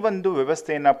ಈ ಒಂದು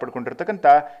ವ್ಯವಸ್ಥೆಯನ್ನು ಪಡ್ಕೊಂಡಿರ್ತಕ್ಕಂಥ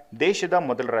ದೇಶದ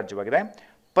ಮೊದಲ ರಾಜ್ಯವಾಗಿದೆ.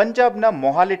 ಪಂಜಾಬ್ನ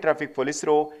ಮೊಹಾಲಿ ಟ್ರಾಫಿಕ್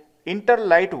ಪೊಲೀಸರು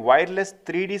ಇಂಟರ್ಲೈಟ್ ವೈರ್ಲೆಸ್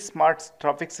 3D ಸ್ಮಾರ್ಟ್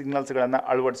ಟ್ರಾಫಿಕ್ ಸಿಗ್ನಲ್ಸ್ಗಳನ್ನು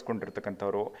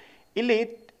ಅಳವಡಿಸ್ಕೊಂಡಿರ್ತಕ್ಕಂಥವ್ರು. ಇಲ್ಲಿ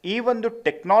ಈ ಒಂದು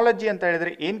ಟೆಕ್ನಾಲಜಿ ಅಂತ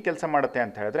ಹೇಳಿದ್ರೆ ಏನು ಕೆಲಸ ಮಾಡುತ್ತೆ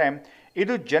ಅಂತ ಹೇಳಿದ್ರೆ,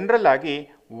 ಇದು ಜನರಲ್ ಆಗಿ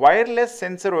ವೈರ್ಲೆಸ್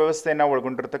ಸೆನ್ಸರ್ ವ್ಯವಸ್ಥೆಯನ್ನು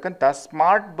ಒಳಗೊಂಡಿರ್ತಕ್ಕಂಥ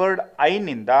ಸ್ಮಾರ್ಟ್ ಬರ್ಡ್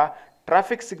ಐನಿಂದ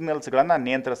ಟ್ರಾಫಿಕ್ ಸಿಗ್ನಲ್ಸ್ಗಳನ್ನು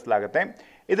ನಿಯಂತ್ರಿಸಲಾಗುತ್ತೆ.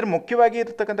 ಇದ್ರ ಮುಖ್ಯವಾಗಿ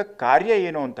ಇರತಕ್ಕಂಥ ಕಾರ್ಯ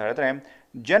ಏನು ಅಂತ ಹೇಳಿದ್ರೆ,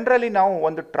 ಜನರಲಿ ನಾವು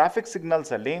ಒಂದು ಟ್ರಾಫಿಕ್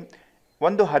ಸಿಗ್ನಲ್ಸಲ್ಲಿ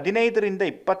ಒಂದು 15ರಿಂದ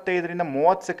 25ರಿಂದ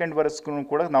 30 ಸೆಕೆಂಡ್ವರೆಗೂ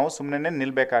ಕೂಡ ನಾವು ಸುಮ್ಮನೆ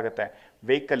ನಿಲ್ಲಬೇಕಾಗತ್ತೆ,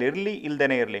 ವೆಹಿಕಲ್ ಇರಲಿ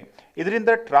ಇಲ್ಲದೇ ಇರಲಿ.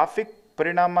 ಇದರಿಂದ ಟ್ರಾಫಿಕ್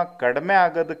ಪರಿಣಾಮ ಕಡಿಮೆ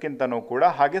ಆಗೋದಕ್ಕಿಂತನೂ ಕೂಡ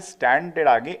ಹಾಗೆ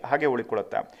ಸ್ಟ್ಯಾಂಡರ್ಡ್ ಆಗಿ ಹಾಗೆ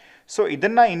ಉಳಿಕೊಳ್ಳುತ್ತೆ. ಸೊ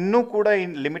ಇದನ್ನು ಇನ್ನೂ ಕೂಡ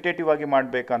ಲಿಮಿಟೇಟಿವ್ ಆಗಿ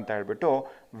ಮಾಡಬೇಕಂತ ಹೇಳ್ಬಿಟ್ಟು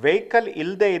ವೆಹಿಕಲ್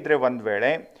ಇಲ್ಲದೆ ಇದ್ದರೆ ಒಂದು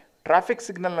ವೇಳೆ ಟ್ರಾಫಿಕ್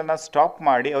ಸಿಗ್ನಲನ್ನು ಸ್ಟಾಪ್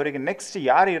ಮಾಡಿ ಅವರಿಗೆ ನೆಕ್ಸ್ಟ್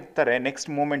ಯಾರು ಇರ್ತಾರೆ ನೆಕ್ಸ್ಟ್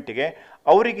ಮೂಮೆಂಟಿಗೆ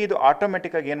ಅವರಿಗೆ ಇದು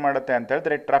ಆಟೋಮೆಟಿಕ್ಕಾಗಿ ಏನು ಮಾಡುತ್ತೆ ಅಂತ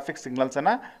ಹೇಳಿದ್ರೆ ಟ್ರಾಫಿಕ್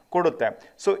ಸಿಗ್ನಲ್ಸನ್ನು ಕೊಡುತ್ತೆ.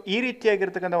 ಸೊ ಈ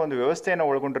ರೀತಿಯಾಗಿರ್ತಕ್ಕಂಥ ಒಂದು ವ್ಯವಸ್ಥೆಯನ್ನು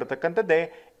ಒಳಗೊಂಡಿರ್ತಕ್ಕಂಥದ್ದೇ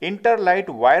ಇಂಟರ್ಲೈಟ್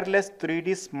wireless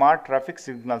 3D smart traffic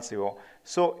signals ಇವು.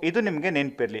 ಸೊ ಇದು ನಿಮಗೆ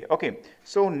ನೆನಪಿರಲಿ. ಓಕೆ,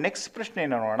 ಸೊ ನೆಕ್ಸ್ಟ್ ಪ್ರಶ್ನೆ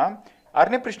ಏನು ನೋಡೋಣ.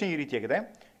 6ನೇ ಪ್ರಶ್ನೆ ಈ ರೀತಿಯಾಗಿದೆ,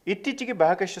 ಇತ್ತೀಚೆಗೆ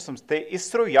ಬಾಹ್ಯಾಕಾಶ ಸಂಸ್ಥೆ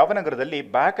ಇಸ್ರೋ ಯಾವ ನಗರದಲ್ಲಿ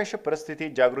ಬಾಹ್ಯಾಕಾಶ ಪರಿಸ್ಥಿತಿ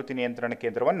ಜಾಗೃತಿ ನಿಯಂತ್ರಣ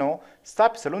ಕೇಂದ್ರವನ್ನು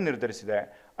ಸ್ಥಾಪಿಸಲು ನಿರ್ಧರಿಸಿದೆ?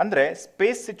 ಅಂದರೆ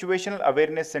ಸ್ಪೇಸ್ ಸಿಚುವೇಶನಲ್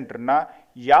ಅವೇರ್ನೆಸ್ ಸೆಂಟರ್ನ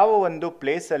ಯಾವ ಒಂದು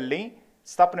ಪ್ಲೇಸಲ್ಲಿ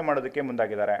ಸ್ಥಾಪನೆ ಮಾಡೋದಕ್ಕೆ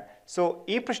ಮುಂದಾಗಿದ್ದಾರೆ? ಸೊ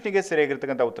ಈ ಪ್ರಶ್ನೆಗೆ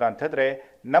ಸರಿಯಾಗಿರ್ತಕ್ಕಂಥ ಉತ್ತರ ಅಂತ ಹೇಳಿದ್ರೆ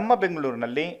ನಮ್ಮ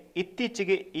ಬೆಂಗಳೂರಿನಲ್ಲಿ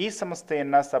ಇತ್ತೀಚೆಗೆ ಈ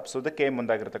ಸಂಸ್ಥೆಯನ್ನು ಸ್ಥಾಪಿಸೋದಕ್ಕೆ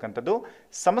ಮುಂದಾಗಿರ್ತಕ್ಕಂಥದ್ದು.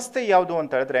 ಸಂಸ್ಥೆ ಯಾವುದು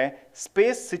ಅಂತ ಹೇಳಿದ್ರೆ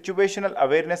ಸ್ಪೇಸ್ ಸಿಚುವೇಶನಲ್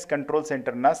ಅವೇರ್ನೆಸ್ ಕಂಟ್ರೋಲ್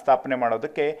ಸೆಂಟರ್ನ ಸ್ಥಾಪನೆ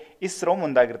ಮಾಡೋದಕ್ಕೆ ಇಸ್ರೋ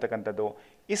ಮುಂದಾಗಿರ್ತಕ್ಕಂಥದ್ದು.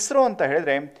 ಇಸ್ರೋ ಅಂತ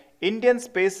ಹೇಳಿದ್ರೆ ಇಂಡಿಯನ್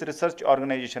ಸ್ಪೇಸ್ ರಿಸರ್ಚ್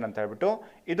ಆರ್ಗನೈಸೇಷನ್ ಅಂತ ಹೇಳ್ಬಿಟ್ಟು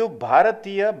ಇದು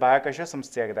ಭಾರತೀಯ ಬಾಹ್ಯಾಕಾಶ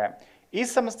ಸಂಸ್ಥೆಯಾಗಿದೆ. ಈ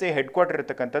ಸಂಸ್ಥೆ ಹೆಡ್ ಕ್ವಾರ್ಟರ್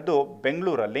ಇರತಕ್ಕಂಥದ್ದು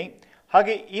ಬೆಂಗಳೂರಲ್ಲಿ.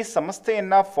 ಹಾಗೆ ಈ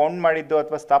ಸಂಸ್ಥೆಯನ್ನು ಫೌಂಡ್ ಮಾಡಿದ್ದು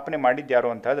ಅಥವಾ ಸ್ಥಾಪನೆ ಮಾಡಿದ್ದು ಯಾರು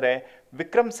ಅಂತ ಹೇಳಿದ್ರೆ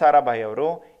ವಿಕ್ರಮ್ ಸಾರಾಭಾಯಿ ಅವರು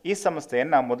ಈ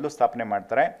ಸಂಸ್ಥೆಯನ್ನು ಮೊದಲು ಸ್ಥಾಪನೆ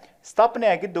ಮಾಡ್ತಾರೆ. ಸ್ಥಾಪನೆ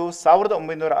ಆಗಿದ್ದು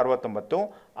 1969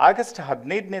 ಆಗಸ್ಟ್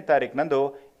 15ನೇ ತಾರೀಕಿನಂದು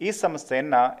ಈ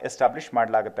ಸಂಸ್ಥೆಯನ್ನು ಎಸ್ಟಾಬ್ಲಿಷ್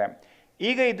ಮಾಡಲಾಗುತ್ತೆ.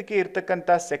 ಈಗ ಇದಕ್ಕೆ ಇರ್ತಕ್ಕಂಥ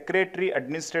ಸೆಕ್ರೆಟರಿ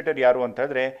ಅಡ್ಮಿನಿಸ್ಟ್ರೇಟರ್ ಯಾರು ಅಂತ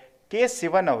ಹೇಳಿದ್ರೆ ಕೆ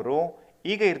ಶಿವನ್ ಅವರು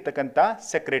ಈಗ ಇರ್ತಕ್ಕಂಥ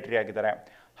ಸೆಕ್ರೆಟರಿ ಆಗಿದ್ದಾರೆ.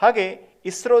 ಹಾಗೆ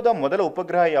ಇಸ್ರೋದ ಮೊದಲ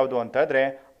ಉಪಗ್ರಹ ಯಾವುದು ಅಂತ ಹೇಳಿದ್ರೆ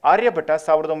ಆರ್ಯಭಟ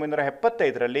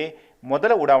 1975ರಲ್ಲಿ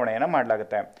ಮೊದಲ ಉಡಾವಣೆಯನ್ನು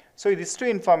ಮಾಡಲಾಗುತ್ತೆ. ಸೊ ಇದಿಷ್ಟು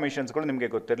ಇನ್ಫಾರ್ಮೇಷನ್ಸ್ಗಳು ನಿಮಗೆ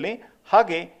ಗೊತ್ತಿರಲಿ.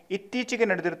 ಹಾಗೆ ಇತ್ತೀಚೆಗೆ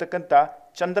ನಡೆದಿರತಕ್ಕಂಥ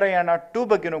ಚಂದ್ರಯಾನ 2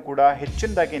 ಬಗ್ಗೆನೂ ಕೂಡ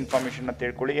ಹೆಚ್ಚಿನದಾಗಿ ಇನ್ಫಾರ್ಮೇಷನ್ನ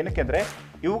ತಿಳ್ಕೊಳ್ಳಿ. ಏನಕ್ಕೆಂದರೆ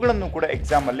ಇವುಗಳನ್ನು ಕೂಡ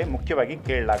ಎಕ್ಸಾಮಲ್ಲಿ ಮುಖ್ಯವಾಗಿ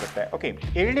ಕೇಳಲಾಗುತ್ತೆ. ಓಕೆ,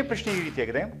 7ನೇ ಪ್ರಶ್ನೆ ಈ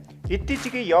ರೀತಿಯಾಗಿದೆ.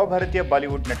 ಇತ್ತೀಚೆಗೆ ಯಾವ ಭಾರತೀಯ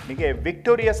ಬಾಲಿವುಡ್ ನಟನಿಗೆ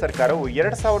ವಿಕ್ಟೋರಿಯಾ ಸರ್ಕಾರವು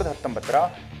 2019ರ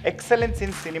ಎಕ್ಸಲೆನ್ಸ್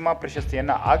ಇನ್ ಸಿನಿಮಾ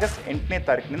ಪ್ರಶಸ್ತಿಯನ್ನು ಆಗಸ್ಟ್ 8ನೇ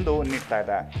ತಾರೀಕಿನಿಂದ ನೀಡ್ತಾ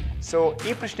ಇದೆ? ಸೊ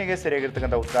ಈ ಪ್ರಶ್ನೆಗೆ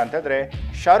ಸರಿಯಾಗಿರ್ತಕ್ಕಂಥ ಉತ್ತರ ಅಂತ ಹೇಳಿದ್ರೆ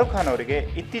ಶಾರುಖ್ ಖಾನ್ ಅವರಿಗೆ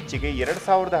ಇತ್ತೀಚೆಗೆ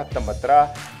 2019ರ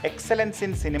ಎಕ್ಸಲೆನ್ಸ್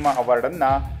ಇನ್ ಸಿನಿಮಾ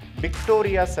ಅವಾರ್ಡನ್ನು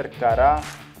ವಿಕ್ಟೋರಿಯಾ ಸರ್ಕಾರ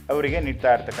ಅವರಿಗೆ ನೀಡ್ತಾ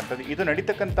ಇರ್ತಕ್ಕಂಥದ್ದು. ಇದು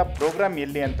ನಡೀತಕ್ಕಂಥ ಪ್ರೋಗ್ರಾಮ್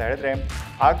ಎಲ್ಲಿ ಅಂತ ಹೇಳಿದ್ರೆ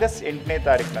ಆಗಸ್ಟ್ 8ನೇ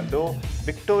ತಾರೀಕಿನಂದು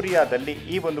ವಿಕ್ಟೋರಿಯಾದಲ್ಲಿ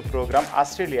ಈ ಒಂದು ಪ್ರೋಗ್ರಾಮ್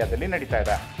ಆಸ್ಟ್ರೇಲಿಯಾದಲ್ಲಿ ನಡೀತಾ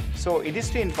ಇದೆ. ಸೊ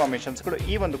ಇದಿಷ್ಟು ಇನ್ಫಾರ್ಮೇಷನ್ಸ್ಗಳು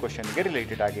ಈ ಒಂದು ಕ್ವಶನ್ಗೆ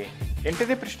ರಿಲೇಟೆಡ್ ಆಗಿ.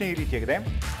 8ನೇ ಪ್ರಶ್ನೆ ಈ ರೀತಿಯಾಗಿದೆ.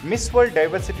 Miss world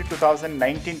diversity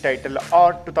 2019 title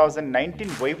R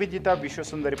 2019 ವೈವಿಧ್ಯತಾ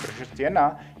ವಿಶ್ವಸುಂದರಿ ಪ್ರಶಸ್ತಿಯನ್ನು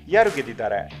ಯಾರು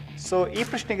ಗೆದ್ದಿದ್ದಾರೆ? ಸೊ ಈ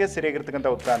ಪ್ರಶ್ನೆಗೆ ಸರಿಯಾಗಿರ್ತಕ್ಕಂಥ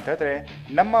ಉತ್ತರ ಅಂತ ಹೇಳಿದ್ರೆ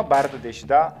ನಮ್ಮ ಭಾರತ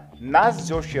ದೇಶದ ನಾಜ್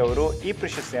ಜೋಶಿ ಅವರು ಈ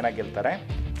ಪ್ರಶಸ್ತಿಯನ್ನು ಗೆಲ್ತಾರೆ.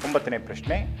 9ನೇ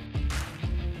ಪ್ರಶ್ನೆ.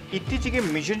 ಇತ್ತೀಚೆಗೆ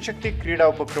ಮಿಷನ್ ಶಕ್ತಿ ಕ್ರೀಡಾ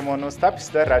ಉಪಕ್ರಮವನ್ನು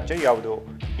ಸ್ಥಾಪಿಸಿದ ರಾಜ್ಯ ಯಾವುದು?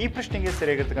 ಈ ಪ್ರಶ್ನೆಗೆ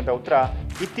ಸರಿಯಾಗಿರ್ತಕ್ಕಂಥ ಉತ್ತರ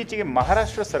ಇತ್ತೀಚೆಗೆ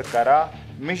ಮಹಾರಾಷ್ಟ್ರ ಸರ್ಕಾರ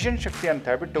ಮಿಷನ್ ಶಕ್ತಿ ಅಂತ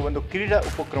ಹೇಳ್ಬಿಟ್ಟು ಒಂದು ಕ್ರೀಡಾ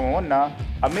ಉಪಕ್ರಮವನ್ನು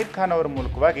ಅಮೀರ್ ಖಾನ್ ಅವರ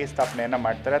ಮೂಲಕವಾಗಿ ಸ್ಥಾಪನೆಯನ್ನು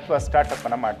ಮಾಡ್ತಾರೆ ಅಥವಾ ಸ್ಟಾರ್ಟಪ್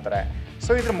ಅನ್ನು ಮಾಡ್ತಾರೆ.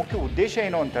 ಸೊ ಇದರ ಮುಖ್ಯ ಉದ್ದೇಶ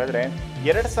ಏನು ಅಂತ ಹೇಳಿದ್ರೆ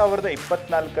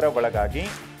 2024ರ ಒಳಗಾಗಿ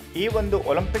ಈ ಒಂದು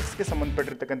ಒಲಿಂಪಿಕ್ಸ್ಗೆ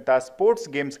ಸಂಬಂಧಪಟ್ಟಿರ್ತಕ್ಕಂಥ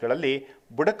ಸ್ಪೋರ್ಟ್ಸ್ ಗೇಮ್ಸ್ಗಳಲ್ಲಿ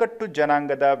ಬುಡಕಟ್ಟು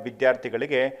ಜನಾಂಗದ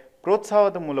ವಿದ್ಯಾರ್ಥಿಗಳಿಗೆ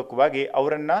ಪ್ರೋತ್ಸಾಹದ ಮೂಲಕವಾಗಿ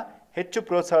ಅವರನ್ನು ಹೆಚ್ಚು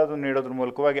ಪ್ರೋತ್ಸಾಹ ನೀಡೋದ್ರ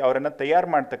ಮೂಲಕವಾಗಿ ಅವರನ್ನು ತಯಾರು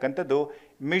ಮಾಡ್ತಕ್ಕಂಥದ್ದು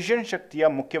ಮಿಷನ್ ಶಕ್ತಿಯ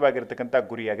ಮುಖ್ಯವಾಗಿರ್ತಕ್ಕಂಥ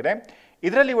ಗುರಿಯಾಗಿದೆ.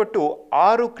 ಇದರಲ್ಲಿ ಒಟ್ಟು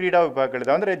 6 ಕ್ರೀಡಾ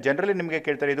ವಿಭಾಗಗಳಿದೆ. ಅಂದರೆ ಜನರಲಿ ನಿಮಗೆ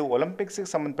ಕೇಳ್ತಾರೆ, ಇದು ಒಲಿಂಪಿಕ್ಸ್ಗೆ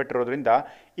ಸಂಬಂಧಪಟ್ಟಿರೋದ್ರಿಂದ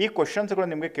ಈ ಕ್ವಶನ್ಸ್ಗಳು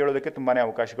ನಿಮಗೆ ಕೇಳೋದಕ್ಕೆ ತುಂಬಾ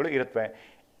ಅವಕಾಶಗಳು ಇರುತ್ತವೆ.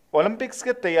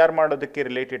 ಒಲಿಂಪಿಕ್ಸ್ಗೆ ತಯಾರು ಮಾಡೋದಕ್ಕೆ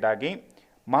ರಿಲೇಟೆಡ್ ಆಗಿ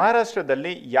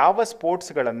ಮಹಾರಾಷ್ಟ್ರದಲ್ಲಿ ಯಾವ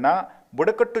ಸ್ಪೋರ್ಟ್ಸ್ಗಳನ್ನು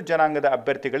ಬುಡಕಟ್ಟು ಜನಾಂಗದ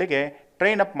ಅಭ್ಯರ್ಥಿಗಳಿಗೆ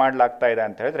ಟ್ರೈನ್ ಅಪ್ ಮಾಡಲಾಗ್ತಾ ಇದೆ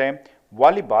ಅಂತ ಹೇಳಿದ್ರೆ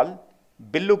ವಾಲಿಬಾಲ್,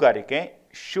 ಬಿಲ್ಲುಗಾರಿಕೆ,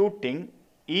 ಶೂಟಿಂಗ್,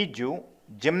 ಈಜು,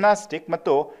 ಜಿಮ್ನಾಸ್ಟಿಕ್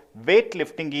ಮತ್ತು ವೇಟ್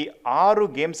ಲಿಫ್ಟಿಂಗ್, ಈ 6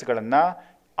 ಗೇಮ್ಸ್ಗಳನ್ನು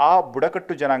ಆ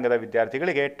ಬುಡಕಟ್ಟು ಜನಾಂಗದ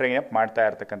ವಿದ್ಯಾರ್ಥಿಗಳಿಗೆ ಟ್ರೈನ್ ಅಪ್ ಮಾಡ್ತಾ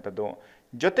ಇರ್ತಕ್ಕಂಥದ್ದು.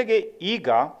 ಜೊತೆಗೆ ಈಗ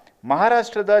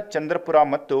ಮಹಾರಾಷ್ಟ್ರದ ಚಂದ್ರಪುರ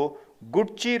ಮತ್ತು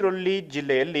ಗುಡ್ಚಿರೊಲ್ಲಿ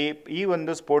ಜಿಲ್ಲೆಯಲ್ಲಿ ಈ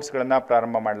ಒಂದು ಸ್ಪೋರ್ಟ್ಸ್ಗಳನ್ನು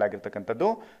ಪ್ರಾರಂಭ ಮಾಡಲಾಗಿರ್ತಕ್ಕಂಥದ್ದು.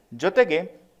 ಜೊತೆಗೆ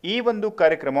ಈ ಒಂದು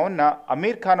ಕಾರ್ಯಕ್ರಮವನ್ನು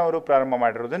ಅಮೀರ್ ಖಾನ್ ಅವರು ಪ್ರಾರಂಭ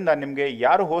ಮಾಡಿರೋದ್ರಿಂದ ನಿಮಗೆ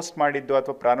ಯಾರು ಹೋಸ್ಟ್ ಮಾಡಿದ್ದು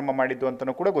ಅಥವಾ ಪ್ರಾರಂಭ ಮಾಡಿದ್ದು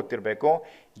ಅಂತಲೂ ಕೂಡ ಗೊತ್ತಿರಬೇಕು.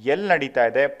 ಎಲ್ಲಿ ನಡೀತಾ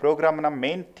ಇದೆ, ಪ್ರೋಗ್ರಾಮ್ನ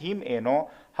ಮೇನ್ ಥೀಮ್ ಏನು,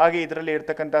 ಹಾಗೆ ಇದರಲ್ಲಿ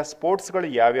ಇರ್ತಕ್ಕಂಥ ಸ್ಪೋರ್ಟ್ಸ್ಗಳು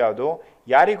ಯಾವ್ಯಾವುದು,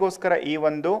 ಯಾರಿಗೋಸ್ಕರ ಈ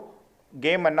ಒಂದು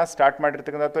ಗೇಮನ್ನು ಸ್ಟಾರ್ಟ್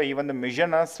ಮಾಡಿರ್ತಕ್ಕಂಥ ಅಥವಾ ಈ ಒಂದು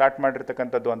ಮಿಷನ್ನ ಸ್ಟಾರ್ಟ್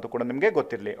ಮಾಡಿರ್ತಕ್ಕಂಥದ್ದು ಅಂತ ಕೂಡ ನಿಮಗೆ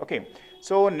ಗೊತ್ತಿರಲಿ. ಓಕೆ,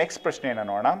 ಸೊ ನೆಕ್ಸ್ಟ್ ಪ್ರಶ್ನೆಯನ್ನು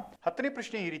ನೋಡೋಣ. 10ನೇ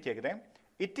ಪ್ರಶ್ನೆ ಈ ರೀತಿಯಾಗಿದೆ.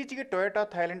 ಇತ್ತೀಚೆಗೆ ಟೊಯೋಟಾ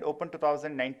ಥೈಲ್ಯಾಂಡ್ ಓಪನ್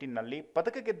 2019ನಲ್ಲಿ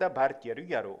ಪದಕ ಗೆದ್ದ ಭಾರತೀಯರು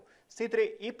ಯಾರು? ಸ್ನೇಹಿತರೆ,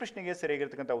 ಈ ಪ್ರಶ್ನೆಗೆ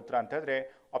ಸರಿಯಾಗಿರ್ತಕ್ಕಂಥ ಉತ್ತರ ಅಂತ ಹೇಳಿದ್ರೆ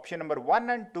ಆಪ್ಷನ್ ನಂಬರ್ 1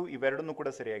 and 2 ಇವೆರಡನ್ನೂ ಕೂಡ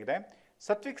ಸರಿಯಾಗಿದೆ.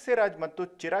 ಸತ್ವಿಕ್ ಸೇರಾಜ್ ಮತ್ತು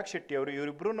ಚಿರಾಗ್ ಶೆಟ್ಟಿ ಅವರು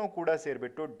ಇವರಿಬ್ಬರೂ ಕೂಡ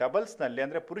ಸೇರಿಬಿಟ್ಟು ಡಬಲ್ಸ್ನಲ್ಲಿ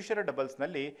ಅಂದರೆ ಪುರುಷರ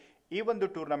ಡಬಲ್ಸ್ನಲ್ಲಿ ಈ ಒಂದು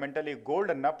ಟೂರ್ನಮೆಂಟಲ್ಲಿ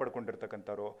ಗೋಲ್ಡನ್ನು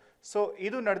ಪಡ್ಕೊಂಡಿರ್ತಕ್ಕಂಥವ್ರು. ಸೊ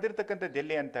ಇದು ನಡೆದಿರ್ತಕ್ಕಂಥದ್ದು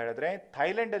ಎಲ್ಲಿ ಅಂತ ಹೇಳಿದ್ರೆ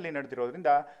ಥೈಲ್ಯಾಂಡಲ್ಲಿ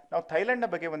ನಡೆದಿರೋದ್ರಿಂದ ನಾವು ಥೈಲ್ಯಾಂಡ್ನ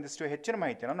ಬಗ್ಗೆ ಒಂದಿಷ್ಟು ಹೆಚ್ಚಿನ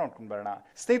ಮಾಹಿತಿಯನ್ನು ನೋಡ್ಕೊಂಡು ಬರೋಣ.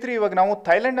 ಸ್ನೇಹಿತರೆ, ಇವಾಗ ನಾವು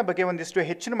ಥೈಲ್ಯಾಂಡ್ನ ಬಗ್ಗೆ ಒಂದಿಷ್ಟು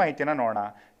ಹೆಚ್ಚಿನ ಮಾಹಿತಿಯನ್ನು ನೋಡೋಣ.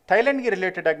 ಥೈಲ್ಯಾಂಡ್ಗೆ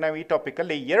ರಿಲೇಟೆಡ್ ಆಗಿ ನಾವು ಈ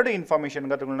ಟಾಪಿಕಲ್ಲಿ 2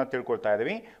 ಇನ್ಫಾರ್ಮೇಷನ್ಗಳನ್ನ ತಿಳ್ಕೊಳ್ತಾ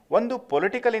ಇದ್ದೀವಿ. ಒಂದು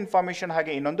ಪೊಲಿಟಿಕಲ್ ಇನ್ಫಾರ್ಮೇಷನ್,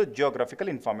 ಹಾಗೆ ಇನ್ನೊಂದು ಜಿಯೋಗ್ರಫಿಕಲ್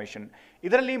ಇನ್ಫಾರ್ಮೇಷನ್.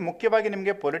 ಇದರಲ್ಲಿ ಮುಖ್ಯವಾಗಿ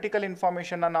ನಿಮಗೆ ಪೊಲಿಟಿಕಲ್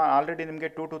ಇನ್ಫಾರ್ಮೇಷನ್ನ ನಾನು ಆಲ್ರೆಡಿ ನಿಮಗೆ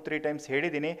 2 to 3 ಟೈಮ್ಸ್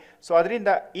ಹೇಳಿದ್ದೀನಿ. ಸೊ ಅದರಿಂದ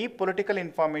ಈ ಪೊಲಿಟಿಕಲ್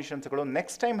ಇನ್ಫಾರ್ಮೇಷನ್ಸ್ಗಳು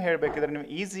ನೆಕ್ಸ್ಟ್ ಟೈಮ್ ಹೇಳಬೇಕಿದ್ರೆ ನೀವು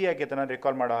ಈಸಿಯಾಗಿ ಅದನ್ನು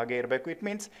ರಿಕಾಲ್ ಮಾಡೋ ಹಾಗೆ ಇರಬೇಕು. ಇಟ್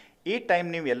ಮೀನ್ಸ್ ಈ ಟೈಮ್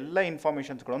ನೀವು ಎಲ್ಲ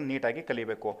ಇನ್ಫಾರ್ಮೇಷನ್ಸ್ಗಳನ್ನು ನೀಟಾಗಿ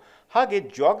ಕಲಿಬೇಕು. ಹಾಗೆ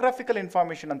ಜಿಯೋಗ್ರಫಿಕಲ್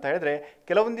ಇನ್ಫಾರ್ಮೇಷನ್ ಅಂತ ಹೇಳಿದ್ರೆ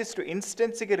ಕೆಲವೊಂದಿಷ್ಟು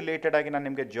ಇನ್ಸ್ಟೆನ್ಸಿಗೆ ರಿಲೇಟೆಡ್ ಆಗಿ ನಾನು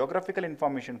ನಿಮಗೆ ಜಿಯೋಗ್ರಫಿಕಲ್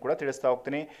ಇನ್ಫಾರ್ಮೇಷನ್ ಕೂಡ ತಿಳಿಸ್ತಾ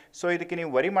ಹೋಗ್ತೀನಿ. ಸೊ ಇದಕ್ಕೆ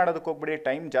ನೀವು ವರಿ ಮಾಡೋದಕ್ಕೆ ಹೋಗ್ಬಿಡಿ,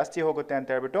 ಟೈಮ್ ಜಾಸ್ತಿ ಹೋಗುತ್ತೆ ಅಂತ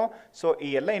ಹೇಳ್ಬಿಟ್ಟು. ಸೊ ಈ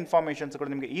ಎಲ್ಲ ಇನ್ಫಾರ್ಮೇಷನ್ಸ್ಗಳು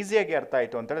ನಿಮಗೆ ಈಸಿಯಾಗಿ ಅರ್ಥ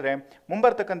ಆಯಿತು ಅಂತ ಹೇಳಿದ್ರೆ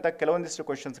ಮುಂಬರ್ತಕ್ಕಂಥ ಕೆಲವೊಂದಿಷ್ಟು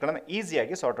ಕ್ವಶನ್ಸ್ಗಳನ್ನು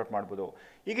ಈಸಿಯಾಗಿ ಸಾರ್ಟ್ ಔಟ್ ಮಾಡ್ಬೋದು.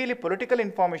 ಈಗ ಇಲ್ಲಿ ಪೊಲಿಟಿಕಲ್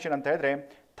ಇನ್ಫಾರ್ಮೇಷನ್ ಅಂತ ಹೇಳಿದ್ರೆ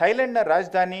ಥೈಲ್ಯಾಂಡ್ನ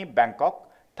ರಾಜಧಾನಿ ಬ್ಯಾಂಕಾಕ್,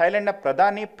 ಥೈಲ್ಯಾಂಡ್ನ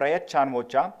ಪ್ರಧಾನಿ ಪ್ರಯತ್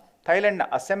ಚಾನ್-ಓಚಾ, ಥೈಲ್ಯಾಂಡ್ನ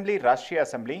ಅಸೆಂಬ್ಲಿ ರಾಷ್ಟ್ರೀಯ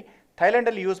ಅಸೆಂಬ್ಲಿ,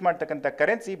 ಥೈಲ್ಯಾಂಡಲ್ಲಿ ಯೂಸ್ ಮಾಡ್ತಕ್ಕಂಥ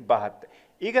ಕರೆನ್ಸಿ ಬಾಹತ್.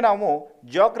 ಈಗ ನಾವು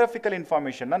ಜಿಯೋಗ್ರಫಿಕಲ್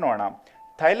ಇನ್ಫಾರ್ಮೇಷನ್ನ ನೋಡೋಣ.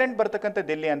 ಥೈಲ್ಯಾಂಡ್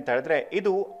ಬರ್ತಕ್ಕಂಥದ್ದು ಎಲ್ಲಿ ಅಂತ ಹೇಳಿದ್ರೆ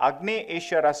ಇದು ಆಗ್ನೇಯ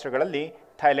ಏಷ್ಯಾ ರಾಷ್ಟ್ರಗಳಲ್ಲಿ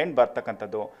ಥೈಲ್ಯಾಂಡ್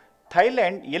ಬರ್ತಕ್ಕಂಥದ್ದು.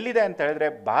 ಥೈಲ್ಯಾಂಡ್ ಎಲ್ಲಿದೆ ಅಂತ ಹೇಳಿದ್ರೆ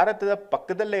ಭಾರತದ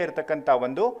ಪಕ್ಕದಲ್ಲೇ ಇರತಕ್ಕಂಥ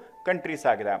ಒಂದು ಕಂಟ್ರೀಸ್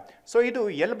ಆಗಿದೆ. ಸೊ ಇದು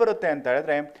ಎಲ್ಲಿ ಬರುತ್ತೆ ಅಂತ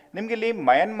ಹೇಳಿದ್ರೆ ನಿಮಗೆ ಇಲ್ಲಿ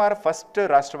ಮಯನ್ಮಾರ್ ಫಸ್ಟ್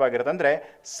ರಾಷ್ಟ್ರವಾಗಿರುತ್ತೆ. ಅಂದರೆ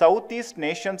ಸೌತ್ ಈಸ್ಟ್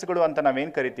ನೇಷನ್ಸ್ಗಳು ಅಂತ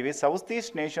ನಾವೇನು ಕರಿತೀವಿ, ಸೌತ್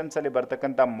ಈಸ್ಟ್ ನೇಷನ್ಸಲ್ಲಿ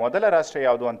ಬರ್ತಕ್ಕಂಥ ಮೊದಲ ರಾಷ್ಟ್ರ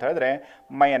ಯಾವುದು ಅಂತ ಹೇಳಿದ್ರೆ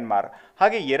ಮಯನ್ಮಾರ್.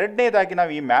 ಹಾಗೆ ಎರಡನೇದಾಗಿ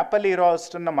ನಾವು ಈ ಮ್ಯಾಪಲ್ಲಿ ಇರೋ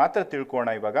ಅಷ್ಟನ್ನು ಮಾತ್ರ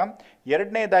ತಿಳ್ಕೊಳ್ಳೋಣ. ಇವಾಗ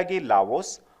ಎರಡನೇದಾಗಿ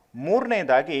ಲಾವೋಸ್,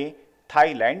 ಮೂರನೇದಾಗಿ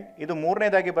ಥೈಲ್ಯಾಂಡ್, ಇದು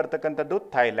ಮೂರನೇದಾಗಿ ಬರ್ತಕ್ಕಂಥದ್ದು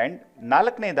ಥೈಲ್ಯಾಂಡ್,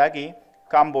 ನಾಲ್ಕನೇದಾಗಿ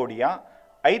ಕಾಂಬೋಡಿಯಾ,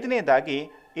 ಐದನೇದಾಗಿ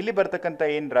ಇಲ್ಲಿ ಬರ್ತಕ್ಕಂಥ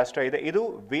ಏನು ರಾಷ್ಟ್ರ ಇದೆ ಇದು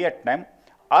ವಿಯೆಟ್ನಾಂ,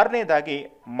 ಆರನೇದಾಗಿ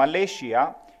ಮಲೇಷಿಯಾ,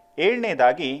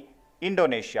 ಏಳನೇದಾಗಿ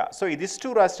ಇಂಡೋನೇಷ್ಯಾ. ಸೊ ಇದಿಷ್ಟು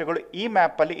ರಾಷ್ಟ್ರಗಳು ಈ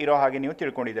ಮ್ಯಾಪಲ್ಲಿ ಇರೋ ಹಾಗೆ ನೀವು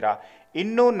ತಿಳ್ಕೊಂಡಿದ್ದೀರಾ.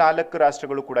 ಇನ್ನೂ 4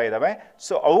 ರಾಷ್ಟ್ರಗಳು ಕೂಡ ಇದ್ದಾವೆ.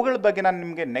 ಸೊ ಅವುಗಳ ಬಗ್ಗೆ ನಾನು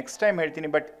ನಿಮಗೆ ನೆಕ್ಸ್ಟ್ ಟೈಮ್ ಹೇಳ್ತೀನಿ.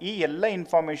 ಬಟ್ ಈ ಎಲ್ಲ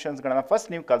ಇನ್ಫಾರ್ಮೇಷನ್ಸ್ಗಳನ್ನು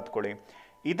ಫಸ್ಟ್ ನೀವು ಕಲ್ತ್ಕೊಳ್ಳಿ.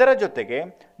 ಇದರ ಜೊತೆಗೆ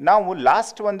ನಾವು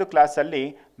ಲಾಸ್ಟ್ ಒಂದು ಕ್ಲಾಸಲ್ಲಿ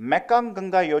ಮೆಕಾಂಗ್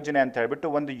ಗಂಗಾ ಯೋಜನೆ ಅಂತ ಹೇಳ್ಬಿಟ್ಟು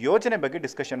ಒಂದು ಯೋಜನೆ ಬಗ್ಗೆ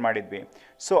ಡಿಸ್ಕಷನ್ ಮಾಡಿದ್ವಿ.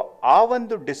 ಸೊ ಆ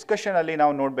ಒಂದು ಡಿಸ್ಕಷನಲ್ಲಿ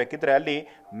ನಾವು ನೋಡಬೇಕಿದ್ರೆ ಅಲ್ಲಿ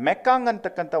ಮೆಕಾಂಗ್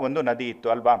ಅಂತಕ್ಕಂಥ ಒಂದು ನದಿ ಇತ್ತು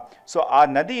ಅಲ್ವಾ. ಸೊ ಆ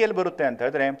ನದಿ ಎಲ್ಲಿ ಬರುತ್ತೆ ಅಂತ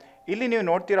ಹೇಳಿದ್ರೆ ಇಲ್ಲಿ ನೀವು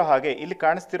ನೋಡ್ತಿರೋ ಹಾಗೆ ಇಲ್ಲಿ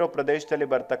ಕಾಣಿಸ್ತಿರೋ ಪ್ರದೇಶದಲ್ಲಿ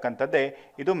ಬರ್ತಕ್ಕಂಥದ್ದೇ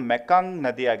ಇದು ಮೆಕಾಂಗ್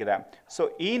ನದಿಯಾಗಿದೆ. ಸೊ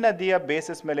ಈ ನದಿಯ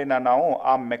ಬೇಸಿಸ್ ಮೇಲೆ ನಾವು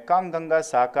ಆ ಮೆಕಾಂಗ್ ಗಂಗಾ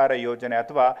ಸಹಕಾರ ಯೋಜನೆ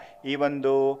ಅಥವಾ ಈ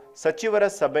ಒಂದು ಸಚಿವರ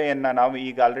ಸಭೆಯನ್ನು ನಾವು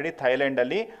ಈಗ ಆಲ್ರೆಡಿ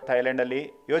ಥೈಲ್ಯಾಂಡಲ್ಲಿ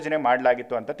ಯೋಜನೆ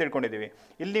ಮಾಡಲಾಗಿತ್ತು ಅಂತ ತಿಳ್ಕೊಂಡಿದ್ದೀವಿ.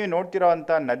 ಇಲ್ಲಿ ನೀವು ನೋಡ್ತಿರೋ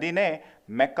ಅಂಥ ನದಿನೇ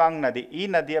ಮೆಕಾಂಗ್ ನದಿ. ಈ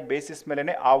ನದಿಯ ಬೇಸಿಸ್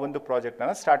ಮೇಲೇ ಆ ಒಂದು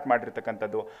ಪ್ರಾಜೆಕ್ಟನ್ನು ಸ್ಟಾರ್ಟ್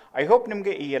ಮಾಡಿರ್ತಕ್ಕಂಥದ್ದು. ಐ ಹೋಪ್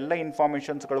ನಿಮಗೆ ಈ ಎಲ್ಲ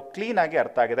ಇನ್ಫಾರ್ಮೇಷನ್ಸ್ಗಳು ಕ್ಲೀನಾಗಿ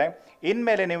ಅರ್ಥ ಆಗಿದೆ.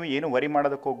 ಇನ್ಮೇಲೆ ನೀವು ಏನು ವರಿ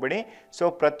ಮಾಡೋದಕ್ಕೆ ಹೋಗ್ಬೇಡಿ. ಸೊ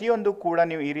ಪ್ರತಿಯೊಂದು ಕೂಡ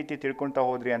ನೀವು ಈ ರೀತಿ ತಿಳ್ಕೊಳ್ತಾ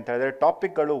ಹೋದ್ರಿ ಅಂತ ಹೇಳಿದ್ರೆ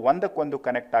ಟಾಪಿಕ್ಗಳು ಒಂದಕ್ಕೊಂದು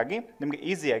ಕನೆಕ್ಟ್ ಆಗಿ ನಿಮಗೆ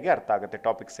ಈಸಿಯಾಗಿ ಅರ್ಥ ಆಗುತ್ತೆ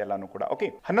ಟಾಪಿಕ್ಸ್ ಎಲ್ಲಾನು ಕೂಡ. ಓಕೆ,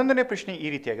 11ನೇ ಪ್ರಶ್ನೆ ಈ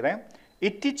ರೀತಿಯಾಗಿದೆ.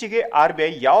 ಇತ್ತೀಚೆಗೆ RBI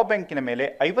ಯಾವ ಬ್ಯಾಂಕಿನ ಮೇಲೆ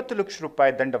 50 ಲಕ್ಷ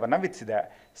ರೂಪಾಯಿ ದಂಡವನ್ನು ವಿಧಿಸಿದೆ?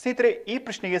 ಸ್ನೇಹಿತರೆ, ಈ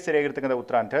ಪ್ರಶ್ನೆಗೆ ಸರಿಯಾಗಿರ್ತಕ್ಕಂಥ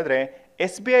ಉತ್ತರ ಅಂತ ಹೇಳಿದ್ರೆ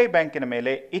SBI ಬ್ಯಾಂಕಿನ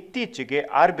ಮೇಲೆ ಇತ್ತೀಚೆಗೆ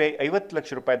RBI 50 ಲಕ್ಷ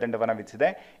ರೂಪಾಯಿ ದಂಡವನ್ನು ವಿಧಿಸಿದೆ.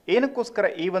 ಏನಕ್ಕೋಸ್ಕರ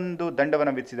ಈ ಒಂದು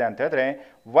ದಂಡವನ್ನು ವಿಧಿಸಿದೆ ಅಂತ ಹೇಳಿದ್ರೆ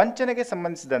ವಂಚನೆಗೆ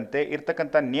ಸಂಬಂಧಿಸಿದಂತೆ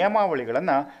ಇರ್ತಕ್ಕಂಥ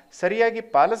ನಿಯಮಾವಳಿಗಳನ್ನು ಸರಿಯಾಗಿ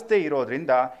ಪಾಲಿಸದೇ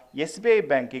ಇರೋದ್ರಿಂದ SBI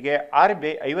ಬ್ಯಾಂಕಿಗೆ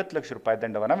RBI 50 ಲಕ್ಷ ರೂಪಾಯಿ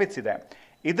ದಂಡವನ್ನು ವಿಧಿಸಿದೆ.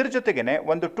 ಇದರ ಜೊತೆಗೇನೆ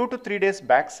ಒಂದು 2 to 3 days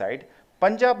back side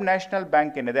Punjab national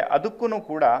bank ಏನಿದೆ ಅದಕ್ಕೂ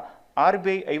ಕೂಡ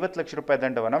RBI 50 ಲಕ್ಷ ರೂಪಾಯಿ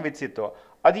ದಂಡವನ್ನು ವಿಧಿಸಿತ್ತು.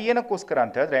 ಅದು ಏನಕ್ಕೋಸ್ಕರ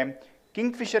ಅಂತ ಹೇಳಿದ್ರೆ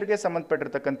ಕಿಂಗ್ಫಿಷರ್ಗೆ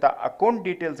ಸಂಬಂಧಪಟ್ಟಿರ್ತಕ್ಕಂಥ ಅಕೌಂಟ್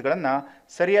ಡೀಟೇಲ್ಸ್ಗಳನ್ನು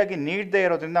ಸರಿಯಾಗಿ ನೀಡದೇ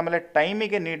ಇರೋದ್ರಿಂದ ಆಮೇಲೆ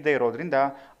ಟೈಮಿಗೆ ನೀಡದೇ ಇರೋದ್ರಿಂದ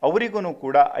ಅವರಿಗೂ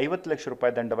ಕೂಡ 50 ಲಕ್ಷ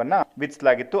ರೂಪಾಯಿ ದಂಡವನ್ನು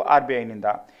ವಿಧಿಸಲಾಗಿತ್ತು RBIನಿಂದ.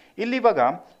 ಇಲ್ಲಿ ಇವಾಗ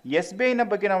SBIನ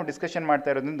ಬಗ್ಗೆ ನಾವು ಡಿಸ್ಕಷನ್ ಮಾಡ್ತಾ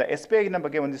ಇರೋದ್ರಿಂದ SBIನ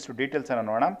ಬಗ್ಗೆ ಒಂದಿಷ್ಟು ಡೀಟೇಲ್ಸನ್ನು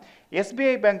ನೋಡೋಣ.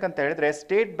 SBI ಬ್ಯಾಂಕ್ ಅಂತ ಹೇಳಿದ್ರೆ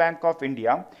ಸ್ಟೇಟ್ ಬ್ಯಾಂಕ್ ಆಫ್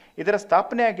ಇಂಡಿಯಾ. ಇದರ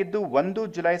ಸ್ಥಾಪನೆ ಆಗಿದ್ದು 1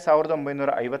 ಜುಲೈ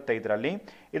 1955ರಲ್ಲಿ.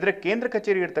 ಇದರ ಕೇಂದ್ರ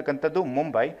ಕಚೇರಿ ಇರತಕ್ಕಂಥದ್ದು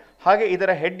ಮುಂಬೈ. ಹಾಗೆ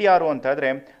ಇದರ ಹೆಡ್ ಯಾರು ಅಂತ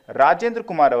ಹೇಳಿದ್ರೆ ರಾಜೇಂದ್ರ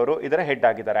ಕುಮಾರ್ ಅವರು ಇದರ ಹೆಡ್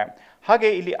ಆಗಿದ್ದಾರೆ. ಹಾಗೆ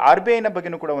ಇಲ್ಲಿ RBIನ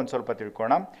ಬಗ್ಗೆನೂ ಕೂಡ ಒಂದು ಸ್ವಲ್ಪ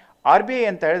ತಿಳ್ಕೊಳ್ಳೋಣ. RBI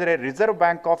ಅಂತ ಹೇಳಿದ್ರೆ reserve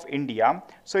bank of India.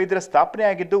 So ಇದರ ಸ್ಥಾಪನೆ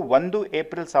ಆಗಿದ್ದು 1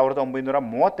 ಏಪ್ರಿಲ್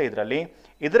 1935ರಲ್ಲಿ.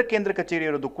 ಇದರ ಕೇಂದ್ರ ಕಚೇರಿ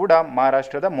ಇರೋದು ಕೂಡ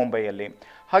ಮಹಾರಾಷ್ಟ್ರದ ಮುಂಬೈಯಲ್ಲಿ.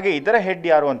 ಹಾಗೆ ಇದರ ಹೆಡ್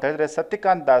ಯಾರು ಅಂತ ಹೇಳಿದ್ರೆ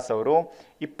ಸತ್ಯಕಾಂತ್ ದಾಸ್ ಅವರು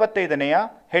 25ನೇಯ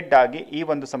ಹೆಡ್ ಆಗಿ ಈ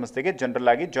ಒಂದು ಸಂಸ್ಥೆಗೆ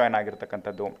ಜನರಲ್ ಆಗಿ ಜಾಯ್ನ್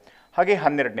ಆಗಿರ್ತಕ್ಕಂಥದ್ದು. ಹಾಗೆ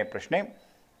 12ನೇ ಪ್ರಶ್ನೆ,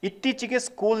 ಇತ್ತೀಚೆಗೆ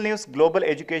school news global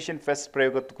education fest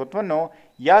ಪ್ರಯೋಗವನ್ನು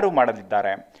ಯಾರು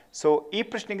ಮಾಡಲಿದ್ದಾರೆ? ಸೊ ಈ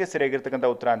ಪ್ರಶ್ನೆಗೆ ಸರಿಯಾಗಿರ್ತಕ್ಕಂಥ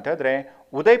ಉತ್ತರ ಅಂತ ಹೇಳಿದ್ರೆ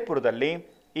ಉದಯ್ಪುರದಲ್ಲಿ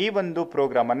ಈ ಒಂದು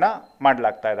ಪ್ರೋಗ್ರಾಮನ್ನು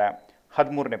ಮಾಡಲಾಗ್ತಾ ಇದೆ.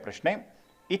 13ನೇ ಪ್ರಶ್ನೆ,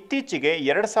 ಇತ್ತೀಚೆಗೆ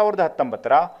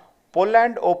 2019ರ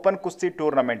ಪೋಲ್ಯಾಂಡ್ ಓಪನ್ ಕುಸ್ತಿ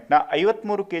ಟೂರ್ನಮೆಂಟ್ನ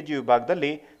 53 kg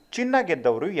ವಿಭಾಗದಲ್ಲಿ ಚಿನ್ನ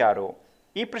ಗೆದ್ದವರು ಯಾರು?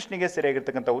 ಈ ಪ್ರಶ್ನೆಗೆ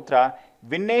ಸರಿಯಾಗಿರ್ತಕ್ಕಂಥ ಉತ್ತರ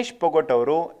ವಿನೇಶ್ ಪೊಗೊಟ್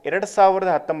ಅವರು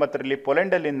 2019ರಲ್ಲಿ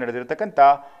ಪೋಲೆಂಡಲ್ಲಿ ನಡೆದಿರ್ತಕ್ಕಂಥ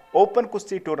ಓಪನ್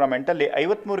ಕುಸ್ತಿ ಟೂರ್ನಮೆಂಟಲ್ಲಿ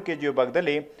 53 kg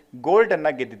ವಿಭಾಗದಲ್ಲಿ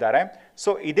ಗೋಲ್ಡನ್ನು ಗೆದ್ದಿದ್ದಾರೆ.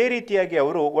 ಸೊ ಇದೇ ರೀತಿಯಾಗಿ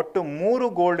ಅವರು ಒಟ್ಟು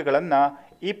 3 ಗೋಲ್ಡ್ಗಳನ್ನು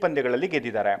ಈ ಪಂದ್ಯಗಳಲ್ಲಿ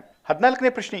ಗೆದ್ದಿದ್ದಾರೆ.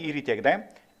 14ನೇ ಪ್ರಶ್ನೆ ಈ ರೀತಿಯಾಗಿದೆ.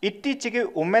 ಇತ್ತೀಚೆಗೆ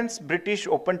ವುಮೆನ್ಸ್ ಬ್ರಿಟಿಷ್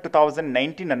ಓಪನ್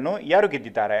 2019 ಅನ್ನು ಯಾರು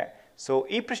ಗೆದ್ದಿದ್ದಾರೆ? ಸೊ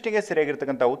ಈ ಪ್ರಶ್ನೆಗೆ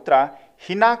ಸರಿಯಾಗಿರ್ತಕ್ಕಂಥ ಉತ್ತರ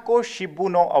ಹಿನಾಕೋ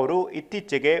ಶಿಬುನೋ ಅವರು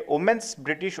ಇತ್ತೀಚೆಗೆ ವುಮೆನ್ಸ್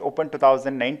ಬ್ರಿಟಿಷ್ ಓಪನ್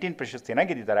 2019 ಪ್ರಶಸ್ತಿಯನ್ನು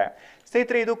ಗೆದ್ದಿದ್ದಾರೆ.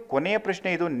 ಸ್ನೇಹಿತರೆ, ಇದು ಕೊನೆಯ ಪ್ರಶ್ನೆ,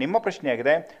 ಇದು ನಿಮ್ಮ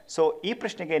ಪ್ರಶ್ನೆಯಾಗಿದೆ. ಸೊ ಈ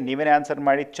ಪ್ರಶ್ನೆಗೆ ನೀವೇನೇ ಆನ್ಸರ್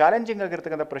ಮಾಡಿ. ಚಾಲೆಂಜಿಂಗ್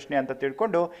ಆಗಿರ್ತಕ್ಕಂಥ ಪ್ರಶ್ನೆ ಅಂತ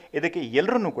ತಿಳ್ಕೊಂಡು ಇದಕ್ಕೆ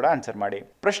ಎಲ್ಲರೂ ಕೂಡ ಆನ್ಸರ್ ಮಾಡಿ.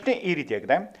 ಪ್ರಶ್ನೆ ಈ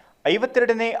ರೀತಿಯಾಗಿದೆ.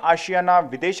 52ನೇ ಆಸಿಯಾನ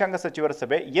ವಿದೇಶಾಂಗ ಸಚಿವರ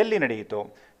ಸಭೆ ಎಲ್ಲಿ ನಡೆಯಿತು?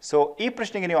 ಸೊ ಈ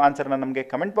ಪ್ರಶ್ನೆಗೆ ನೀವು ಆನ್ಸರ್ನ ನಮಗೆ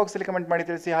ಕಮೆಂಟ್ ಬಾಕ್ಸಲ್ಲಿ ಕಮೆಂಟ್ ಮಾಡಿ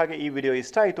ತಿಳಿಸಿ. ಹಾಗೆ ಈ ವಿಡಿಯೋ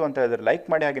ಇಷ್ಟ ಆಯಿತು ಅಂತ ಹೇಳಿದ್ರೆ ಲೈಕ್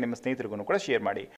ಮಾಡಿ, ಹಾಗೆ ನಿಮ್ಮ ಸ್ನೇಹಿತರಿಗೂ ಕೂಡ ಶೇರ್ ಮಾಡಿ.